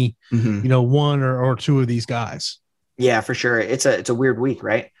 give me, one or two of these guys. Yeah, for sure. It's a weird week,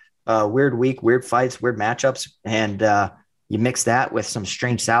 right? Weird week, weird fights, weird matchups. And you mix that with some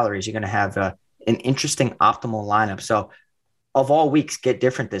strange salaries. You're going to have an interesting optimal lineup. So of all weeks, get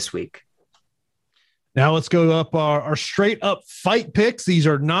different this week. Now let's go up our straight up fight picks. These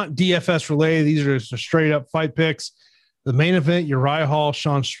are not DFS related. These are just straight up fight picks. The main event, Uriah Hall,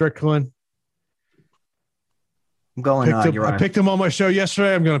 Sean Strickland. I'm going Uriah. I picked him on my show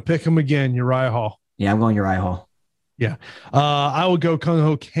yesterday. I'm going to pick him again, Uriah Hall. Yeah, I'm going Uriah Hall. Yeah. I will go Kung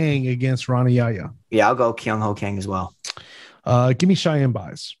Ho Kang against Rani Yaya. Yeah, I'll go Kyung Ho Kang as well. Give me Cheyenne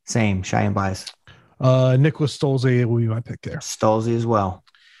Buys. Same, Cheyenne Buys. Nicholas Stolze will be my pick there. Stolze as well.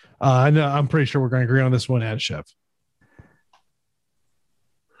 I'm pretty sure we're going to agree on this one, Adeshev.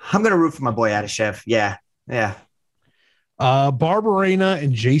 I'm going to root for my boy Adeshev. Yeah. Barberena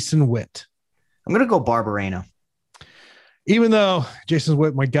and Jason Witt. I'm going to go Barberena. Even though Jason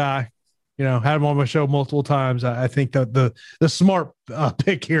Witt, my guy, had him on my show multiple times, I think that the smart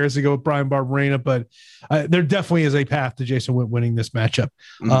pick here is to go with Brian Barberena, but there definitely is a path to Jason Witt winning this matchup.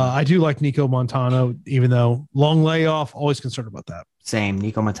 Mm-hmm. I do like Nico Montano, even though long layoff, always concerned about that. Same,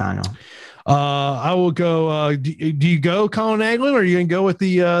 Nico Montano. I will go. Do you go Colin Anglin, or are you going to go with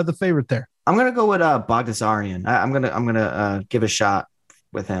the favorite there? I'm going to go with Bogdasarian. I'm going to give a shot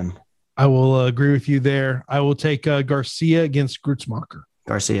with him. I will agree with you there. I will take Garcia against Grutzmacher.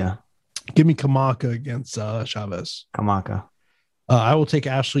 Garcia. Give me Kamaka against Chavez. Kamaka. I will take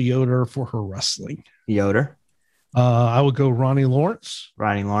Ashley Yoder for her wrestling. Yoder. I will go Ronnie Lawrence.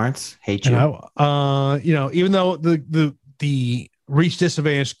 Ronnie Lawrence. Hate you. And even though the reach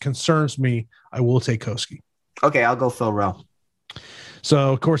disadvantage concerns me, I will take Koski. Okay, I'll go Phil Rowe.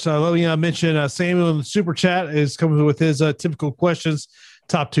 So, of course, let me mention Samuel in the super chat is coming with his typical questions.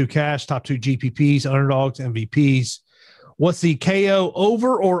 Top 2 cash, top 2 GPPs, underdogs, MVPs. What's the KO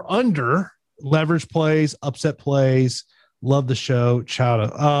over or under? Leverage plays, upset plays. Love the show. Shout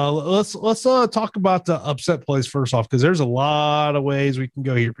out. Let's talk about the upset plays first off, because there's a lot of ways we can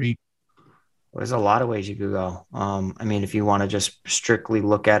go here, Pete. There's a lot of ways you could go. I mean, if you want to just strictly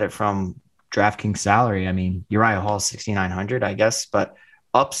look at it from DraftKings salary, I mean, Uriah Hall 6,900, I guess, but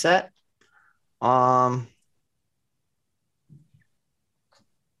upset. I'm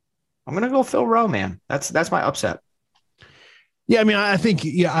gonna go Phil Rowe, man. That's my upset. Yeah, I mean, I think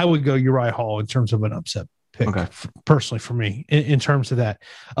I would go Uriah Hall in terms of an upset pick, personally for me in terms of that.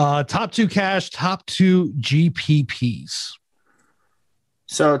 Top 2 cash, top 2 GPPs.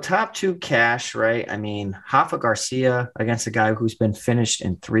 So top 2 cash, right? I mean, Rafa Garcia against a guy who's been finished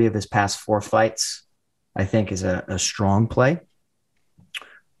in 3 of his past 4 fights, I think is a strong play.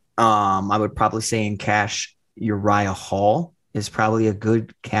 I would probably say in cash, Uriah Hall is probably a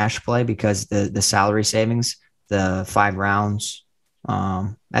good cash play because the salary savings, the 5 rounds,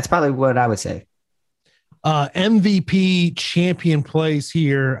 that's probably what I would say. MVP champion plays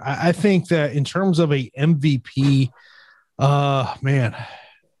here. I think that in terms of a MVP, man.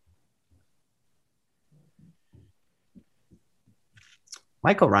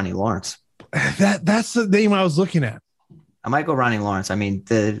 Michael Ronnie Lawrence. That's the name I was looking at. Michael Ronnie Lawrence. I mean,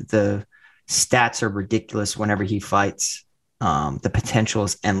 the stats are ridiculous whenever he fights. The potential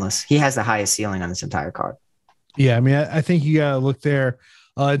is endless. He has the highest ceiling on this entire card. Yeah, I mean, I think you got to look there.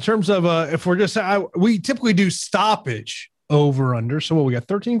 In terms of if we're just, we typically do stoppage over under. So what, we got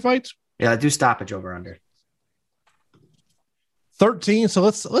 13 fights? Yeah, do stoppage over under. 13. So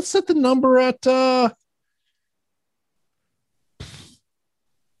let's set the number at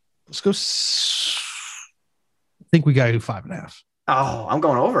let's go. I think we got to do 5.5. Oh, I'm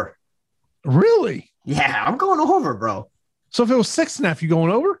going over. Really? Yeah, I'm going over, bro. So if it was 6.5, you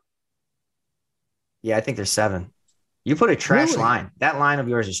going over? Yeah, I think there's 7. You put a trash line. That line of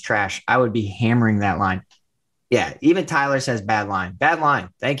yours is trash. I would be hammering that line. Yeah, even Tyler says bad line. Bad line.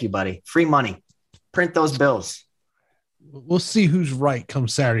 Thank you, buddy. Free money. Print those bills. We'll see who's right come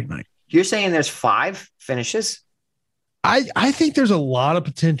Saturday night. You're saying there's 5 finishes? I think there's a lot of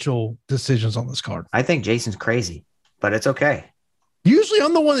potential decisions on this card. I think Jason's crazy, but it's okay. Usually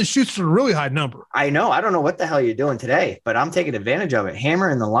I'm the one that shoots for a really high number. I know. I don't know what the hell you're doing today, but I'm taking advantage of it.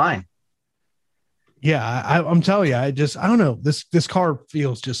 Hammering the line. Yeah, I'm telling you, I don't know. This card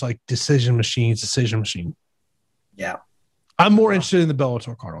feels just like decision machine. Yeah. I'm more interested in the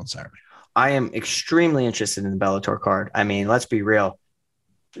Bellator card on Saturday. I am extremely interested in the Bellator card. I mean, let's be real.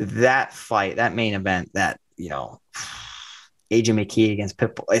 That fight, that main event, that, AJ McKee against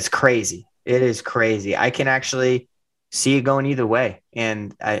Pitbull, it's crazy. It is crazy. I can actually see it going either way.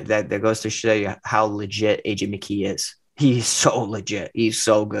 And that goes to show you how legit AJ McKee is. He's so legit. He's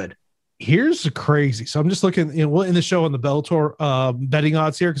so good. Here's the crazy. So I'm just looking in the show on the Bellator betting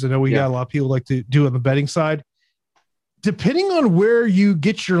odds here, because I know we got a lot of people like to do on the betting side. Depending on where you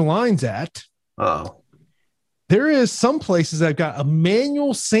get your lines at, there is some places that got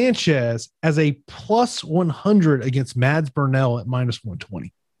Emmanuel Sanchez as a plus 100 against Mads Burnell at minus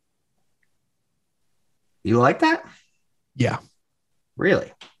 120. You like that? Yeah.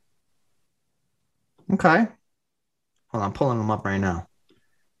 Really? Okay. Hold on, I'm pulling them up right now.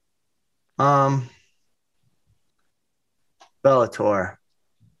 Bellator.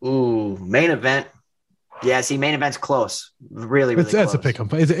 Ooh, main event. Yeah, see, main event's close. Really close. That's a pick 'em.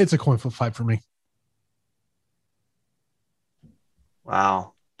 It's a coin flip fight for me.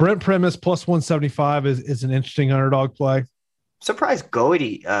 Wow. Brent Primus plus 175 is an interesting underdog play. Surprised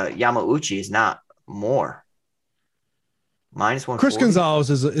Goiti Yamauchi is not more. Minus 140. Chris Gonzalez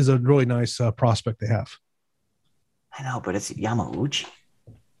is a really nice prospect they have. I know, but it's Yamauchi.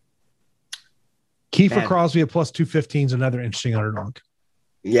 Kiefer Crosby at plus 215 is another interesting underdog.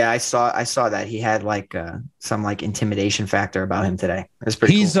 Yeah, I saw that he had some intimidation factor about him today. That's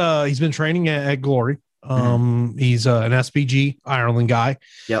pretty cool. He's been training at Glory. He's an SBG Ireland guy.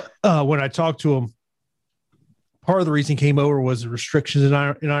 Yep. When I talked to him, part of the reason he came over was the restrictions in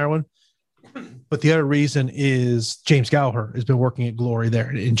Ireland. But the other reason is James Gallagher has been working at Glory there,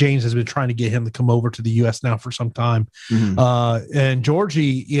 and James has been trying to get him to come over to the U.S. now for some time. And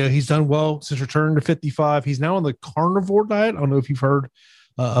Georgie, he's done well since returning to 55. He's now on the carnivore diet. I don't know if you've heard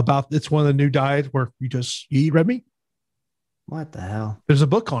about it's one of the new diets where you eat red meat. What the hell? There's a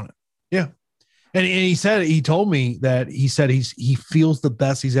book on it. Yeah. And he told me that he feels the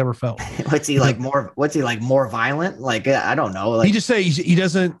best he's ever felt. What's he like more violent? Like, I don't know. Like, he just say he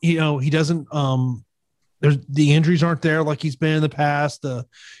doesn't, there's the injuries aren't there like he's been in the past,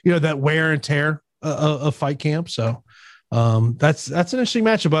 that wear and tear of fight camp. So that's an interesting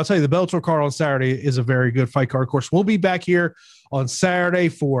matchup. But I'll tell you, the Bellator card on Saturday is a very good fight card. Of course, we'll be back here on Saturday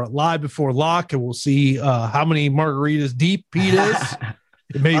for Live Before Lock, and we'll see how many margaritas deep Pete is.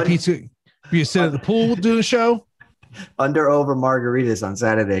 Maybe Pete's you sit at the pool doing a show. Under over margaritas on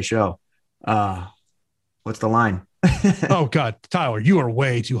Saturday show. What's the line? Oh God, Tyler, you are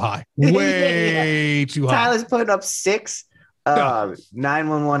way too high. Way too high. Tyler's putting up 6.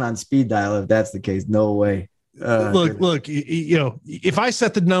 911 on speed dial. If that's the case, no way. Look. If I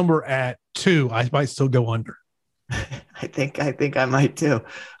set the number at 2, I might still go under. I think I might too.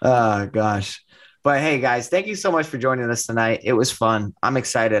 Gosh. But hey, guys, thank you so much for joining us tonight. It was fun. I'm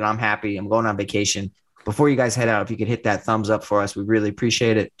excited. I'm happy. I'm going on vacation. Before you guys head out, if you could hit that thumbs up for us, we really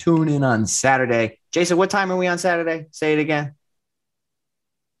appreciate it. Tune in on Saturday. Jason, what time are we on Saturday? Say it again.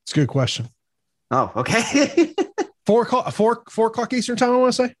 It's a good question. Oh, okay. 4 o'clock Eastern time, I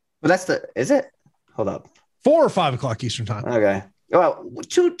want to say. Well, is it? Hold up. 4 or 5 o'clock Eastern time. Okay. Well,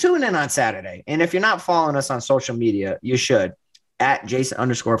 tune in on Saturday. And if you're not following us on social media, you should. At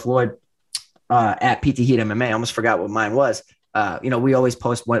Jason_Floyd. At PT Heat MMA. I almost forgot what mine was. We always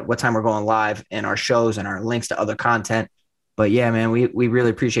post what time we're going live and our shows and our links to other content. But yeah, man, we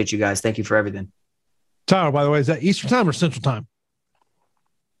really appreciate you guys. Thank you for everything. Tyler, by the way, is that Eastern time or Central time?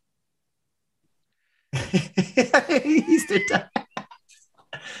 Eastern time.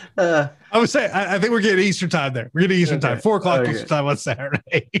 I would say I think we're getting Eastern time there. We're getting Eastern time, 4 o'clock Eastern time on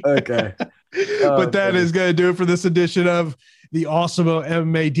Saturday. Okay. But that is going to do it for this edition of the Awesemo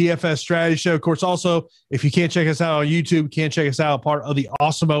MMA DFS Strategy Show. Of course, also, if you can't check us out on YouTube, can't check us out part of the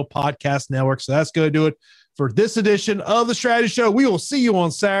Awesemo Podcast Network. So that's going to do it for this edition of the Strategy Show. We will see you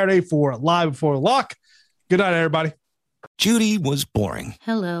on Saturday for Live Before Lock. Good night, everybody. Judy was boring.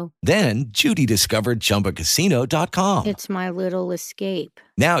 Hello. Then Judy discovered ChumbaCasino.com. It's my little escape.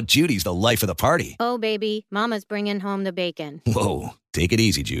 Now Judy's the life of the party. Oh, baby, mama's bringing home the bacon. Whoa, take it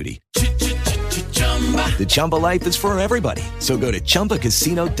easy, Judy. The Chumba life is for everybody. So go to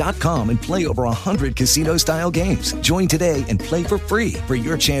ChumbaCasino.com and play over 100 casino-style games. Join today and play for free for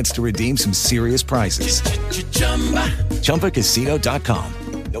your chance to redeem some serious prizes. ChumbaCasino.com.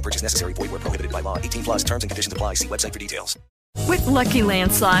 No purchase necessary. Void where prohibited by law. 18+ terms and conditions apply. See website for details. With Lucky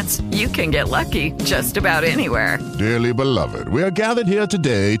Land Slots, you can get lucky just about anywhere. Dearly beloved, we are gathered here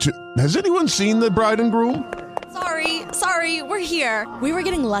today to... Has anyone seen the bride and groom? Sorry, we're here. We were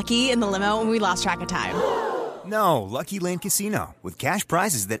getting lucky in the limo and we lost track of time. No, Lucky Land Casino, with cash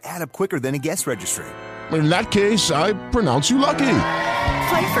prizes that add up quicker than a guest registry. In that case, I pronounce you lucky.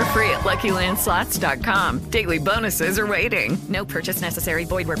 Play for free at LuckyLandSlots.com. Daily bonuses are waiting. No purchase necessary.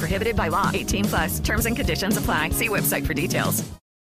 Void where prohibited by law. 18+. Terms and conditions apply. See website for details.